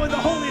 Go in the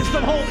holiest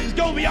of holies.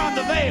 Go beyond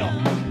the veil.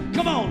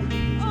 Come on.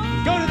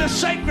 Go to the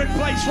sacred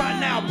place right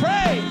now.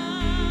 Pray.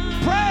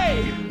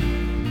 Pray.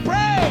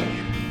 Pray.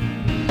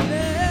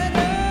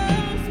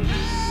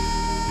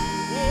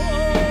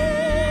 Oh,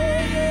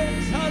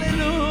 yes.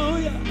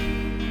 Hallelujah.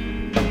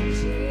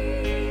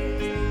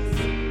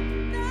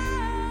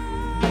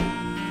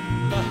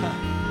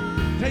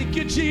 Thank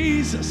you,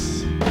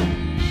 Jesus.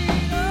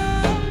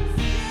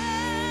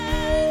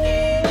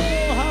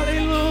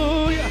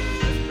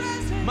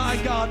 My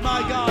God,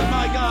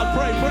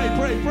 pray.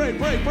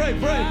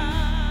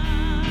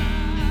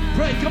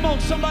 Pray, come on,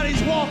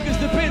 somebody's walk is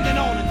dependent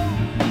on it.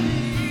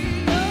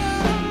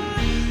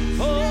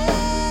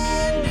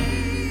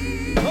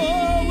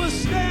 Oh, we're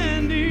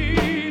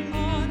standing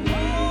on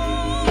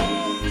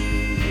holy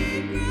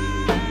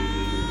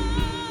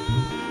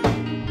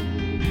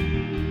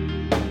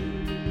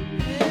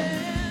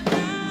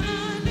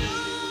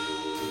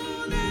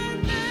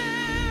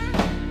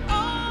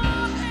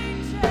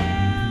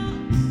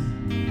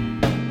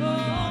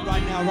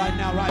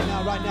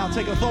Right now,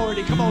 take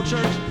authority. Come on,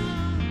 church.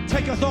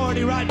 Take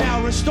authority right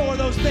now. Restore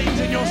those things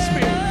in your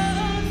spirit.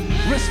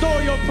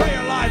 Restore your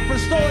prayer life.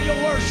 Restore your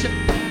worship.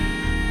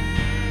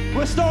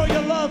 Restore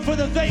your love for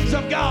the things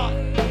of God.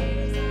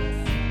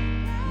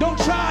 Don't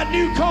try a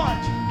new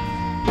cart.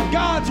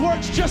 God's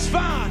works just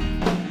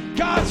fine.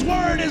 God's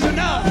word is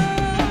enough.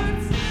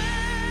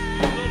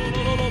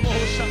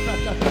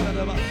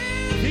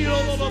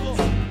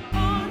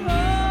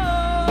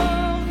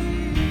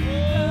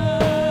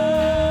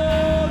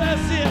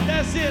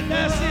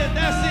 That's it.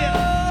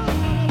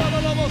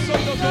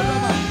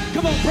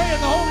 Come on, pray in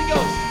the Holy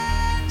Ghost.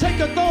 Take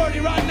authority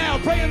right now.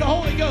 Pray in the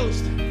Holy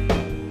Ghost.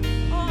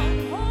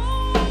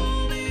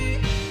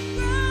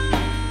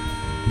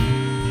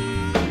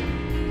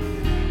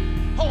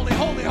 Holy,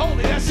 holy,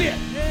 holy. That's it.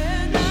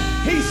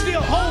 He's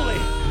still holy.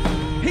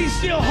 He's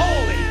still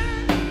holy.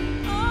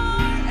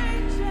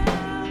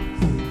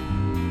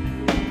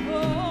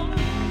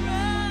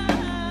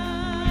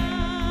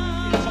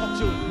 Talk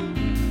to him.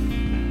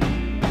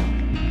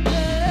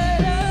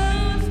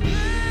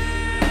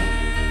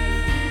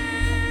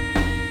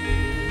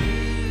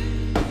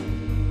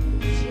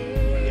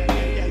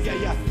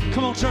 Yeah.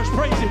 Come on, church.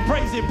 Praise him,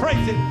 praise him,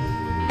 praise him.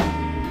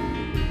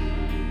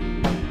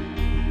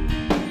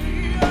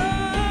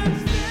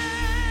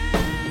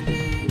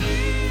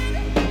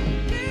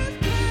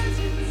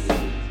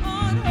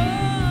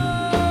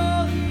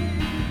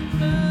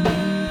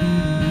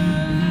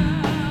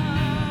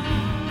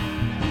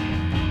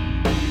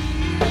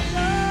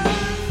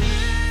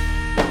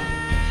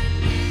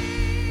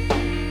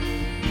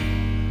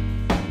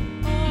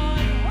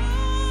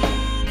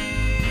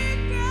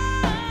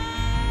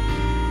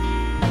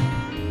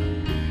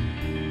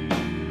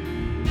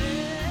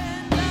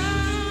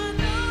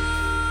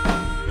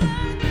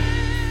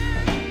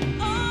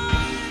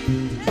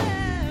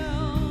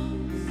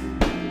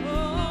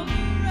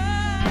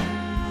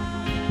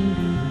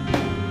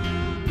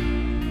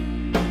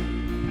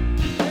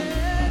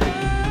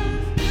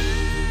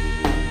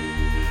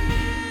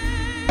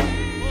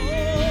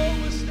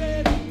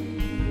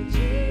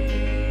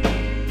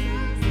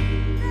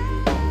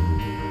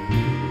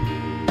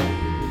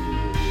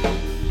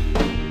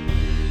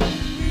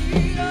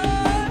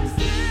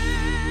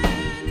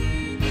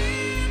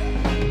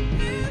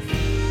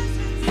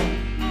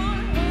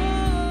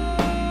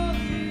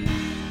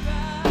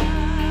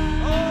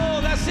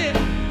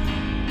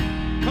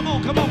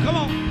 Come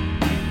on.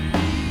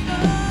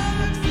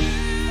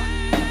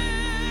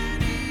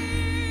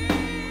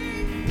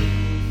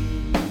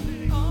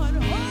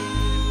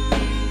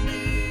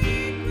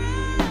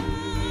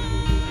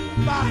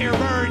 Fire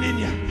burning in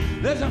you.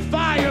 There's a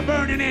fire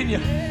burning in you.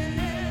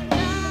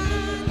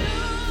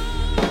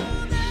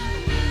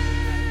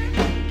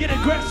 Get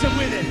aggressive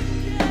with it.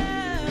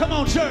 Come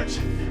on, church.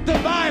 The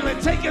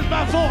violent, take it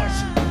by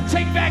force.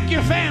 Take back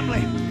your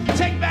family.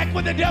 Take back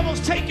what the devil's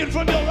taken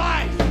from your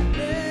life.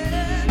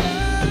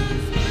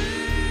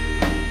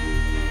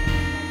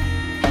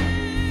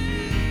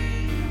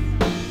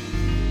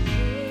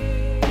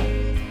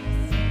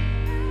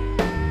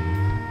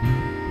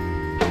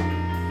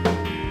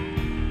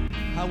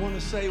 I want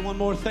to say one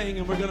more thing,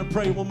 and we're going to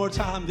pray one more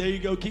time. There you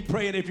go. Keep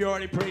praying if you're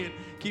already praying.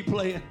 Keep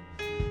playing.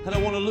 I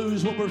don't want to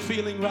lose what we're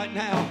feeling right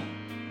now.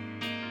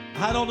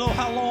 I don't know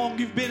how long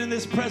you've been in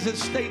this present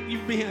state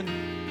you've been.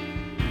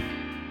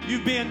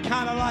 You've been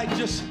kind of like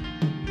just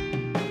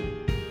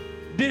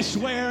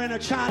dishware in a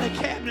china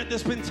cabinet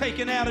that's been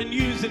taken out and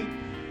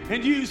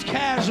used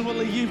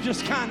casually. You've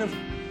just kind of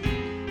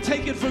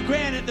taken for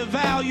granted the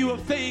value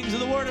of things of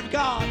the Word of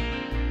God.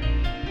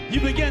 You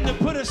begin to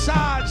put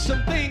aside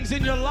some things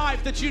in your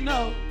life that you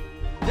know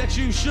that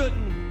you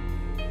shouldn't.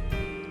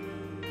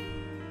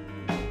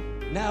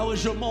 Now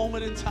is your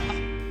moment in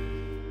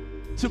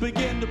time to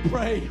begin to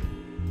pray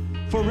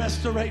for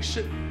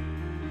restoration.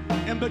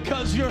 And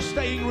because you're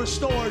staying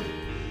restored,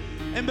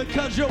 and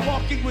because you're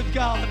walking with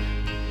God,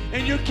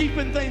 and you're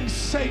keeping things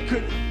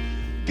sacred,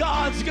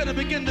 God's going to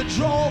begin to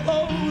draw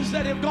those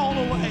that have gone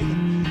away.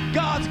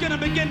 God's going to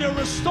begin to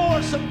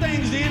restore some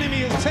things the enemy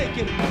has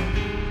taken.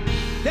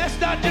 That's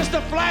not just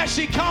a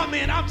flashy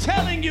comment. I'm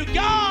telling you,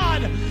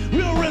 God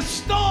will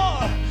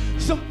restore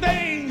some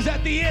things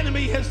that the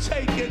enemy has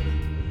taken.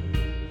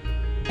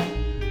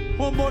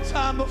 One more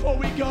time before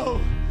we go,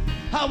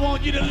 I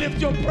want you to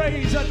lift your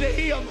praise unto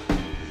Him.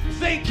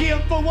 Thank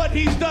Him for what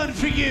He's done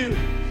for you.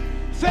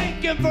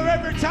 Thank Him for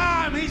every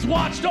time He's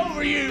watched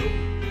over you.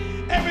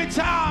 Every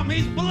time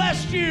He's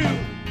blessed you.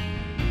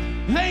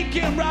 Thank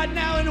Him right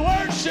now and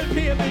worship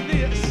Him in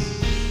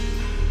this.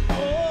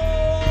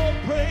 Oh,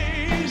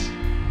 praise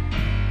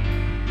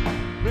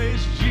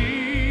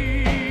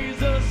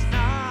Jesus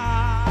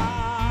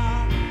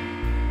now.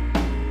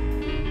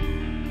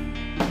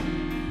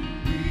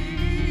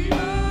 We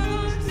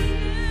are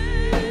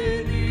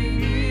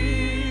standing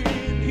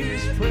in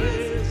His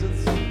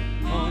presence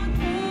on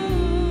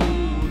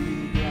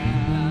holy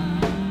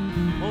ground.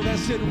 Oh,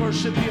 that's it.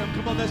 Worship Him.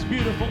 Come on, that's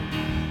beautiful.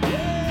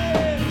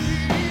 Yes.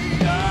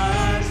 We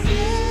are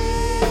standing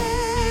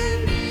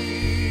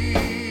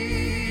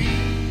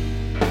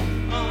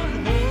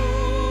on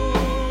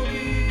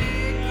holy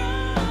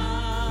ground.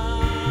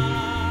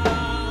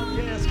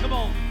 Yes, come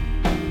on.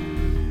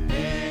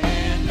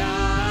 And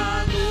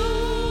I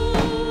know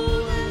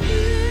that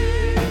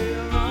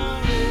there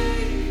are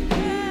angels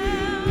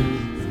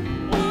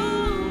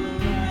all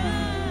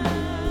around.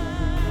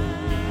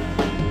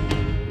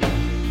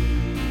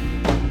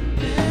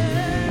 Let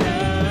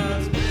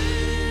us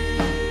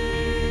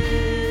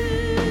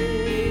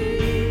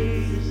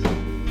praise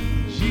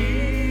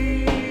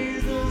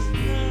Jesus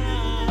now.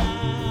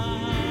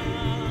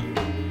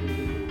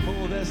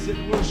 Oh, that's it.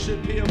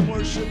 Worship Him.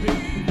 Worship Him.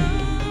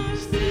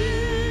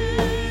 Still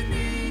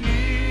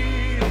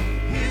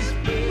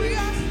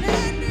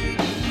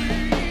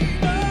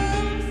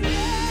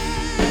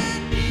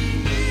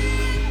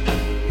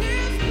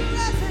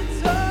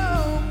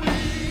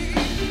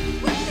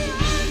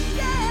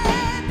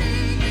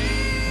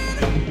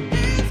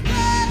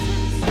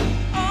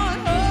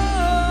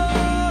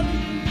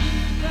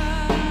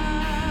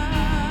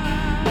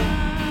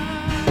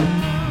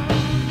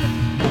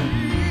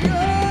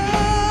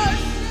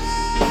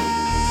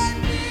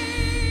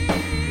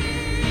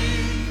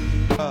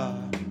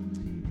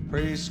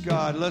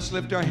God. Let's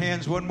lift our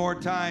hands one more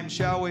time,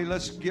 shall we?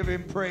 Let's give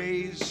him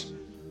praise.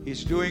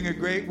 He's doing a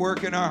great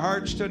work in our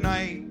hearts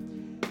tonight.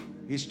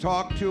 He's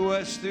talked to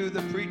us through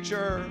the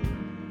preacher,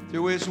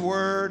 through his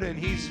word, and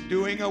he's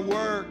doing a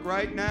work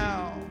right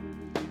now.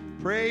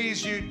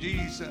 Praise you,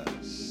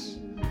 Jesus.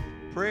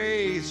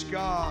 Praise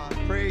God,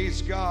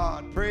 praise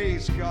God,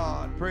 praise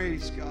God,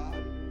 praise God.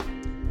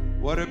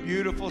 What a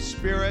beautiful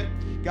spirit.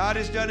 God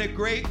has done a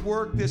great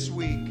work this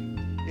week.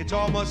 It's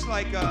almost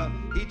like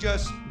he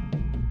just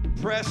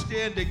pressed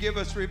in to give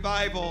us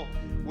revival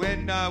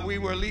when we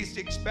were least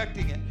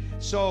expecting it.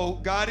 So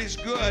God is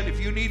good. If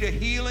you need a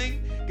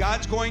healing,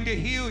 God's going to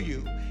heal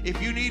you. If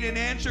you need an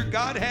answer,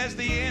 God has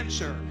the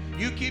answer.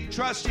 You keep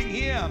trusting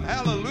him.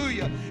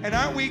 Hallelujah. And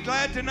aren't we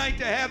glad tonight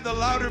to have the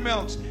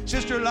Loudermilks?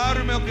 Sister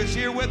Loudermilk is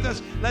here with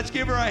us. Let's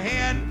give her a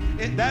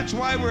hand. That's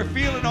why we're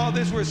feeling all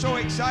this. We're so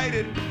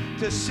excited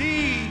to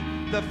see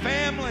the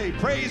family.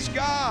 Praise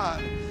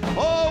God.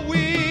 Oh,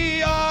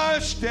 we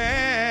are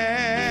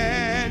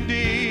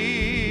standing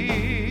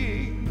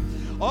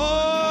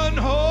on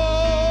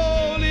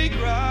holy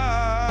ground.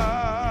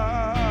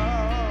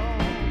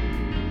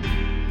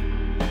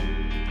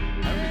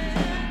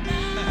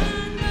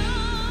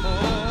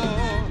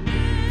 Oh,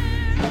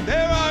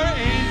 there are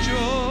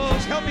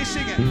angels, help me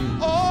sing it,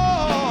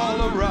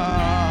 all around.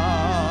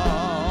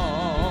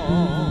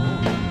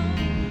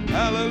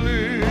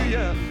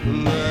 Hallelujah.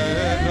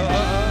 Let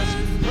us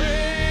praise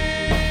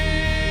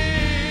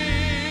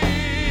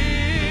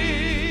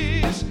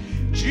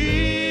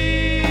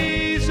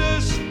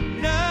Jesus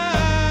now.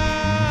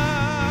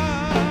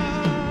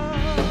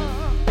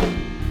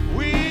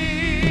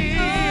 We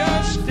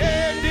are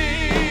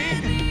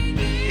standing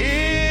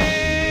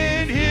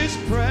in his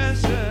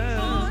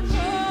presence.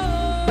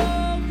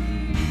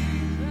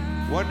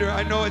 Wonder,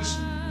 I know it's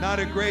not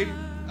a great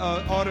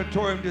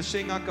auditorium to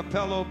sing a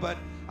cappella, but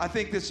I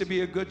think this would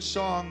be a good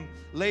song.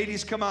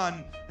 Ladies, come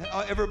on.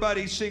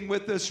 Everybody sing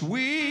with us.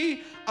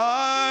 We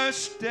are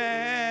standing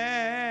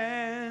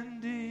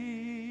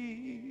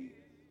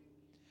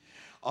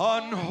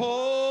on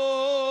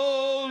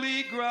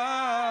holy ground.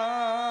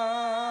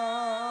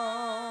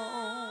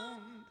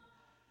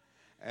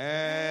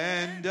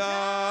 And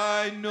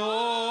I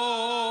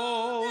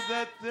know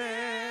that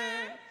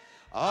there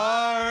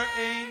are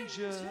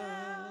angels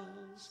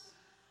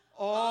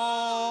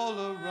all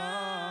around.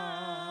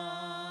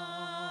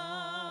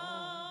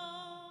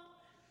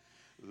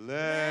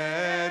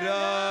 Let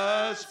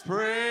us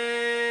praise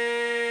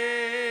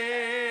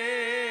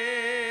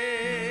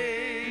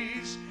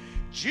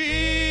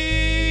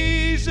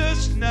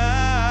Jesus now,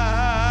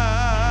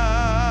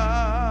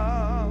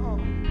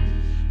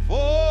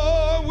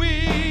 for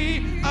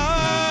we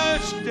are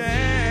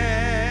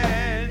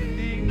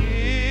standing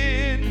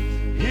in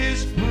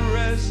his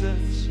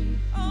presence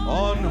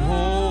on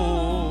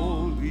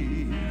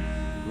holy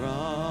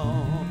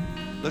ground.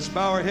 Let's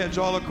bow our heads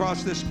all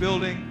across this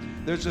building.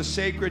 There's a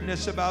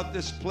sacredness about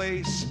this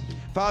place.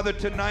 Father,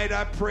 tonight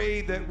I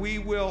pray that we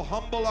will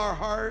humble our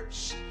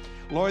hearts.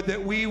 Lord,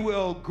 that we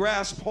will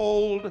grasp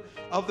hold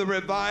of the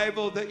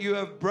revival that you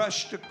have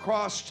brushed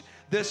across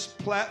this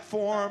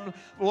platform.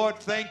 Lord,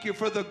 thank you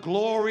for the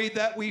glory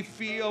that we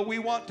feel. We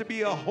want to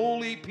be a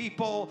holy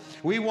people.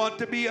 We want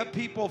to be a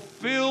people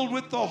filled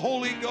with the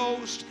Holy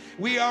Ghost.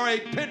 We are a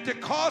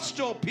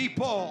Pentecostal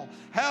people.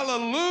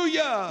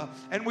 Hallelujah.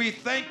 And we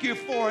thank you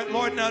for it,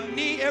 Lord. Now,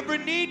 every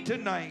need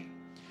tonight,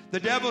 the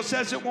devil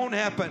says it won't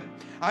happen.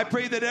 I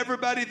pray that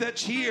everybody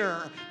that's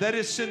here that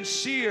is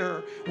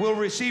sincere will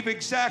receive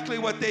exactly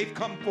what they've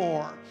come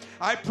for.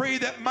 I pray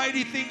that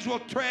mighty things will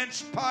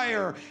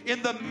transpire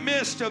in the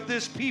midst of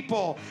this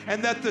people,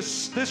 and that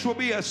this will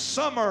be a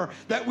summer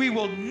that we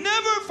will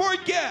never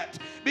forget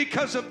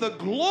because of the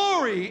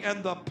glory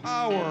and the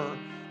power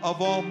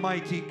of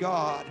Almighty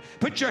God.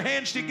 Put your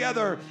hands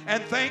together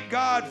and thank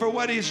God for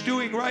what he's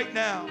doing right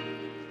now.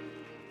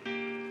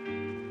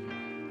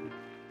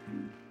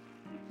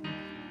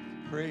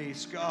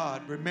 Praise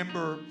God.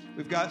 Remember,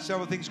 we've got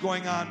several things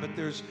going on, but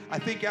I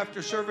think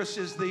after service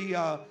is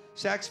the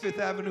Saks Fifth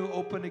Avenue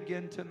open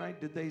again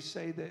tonight. Did they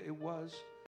say that it was?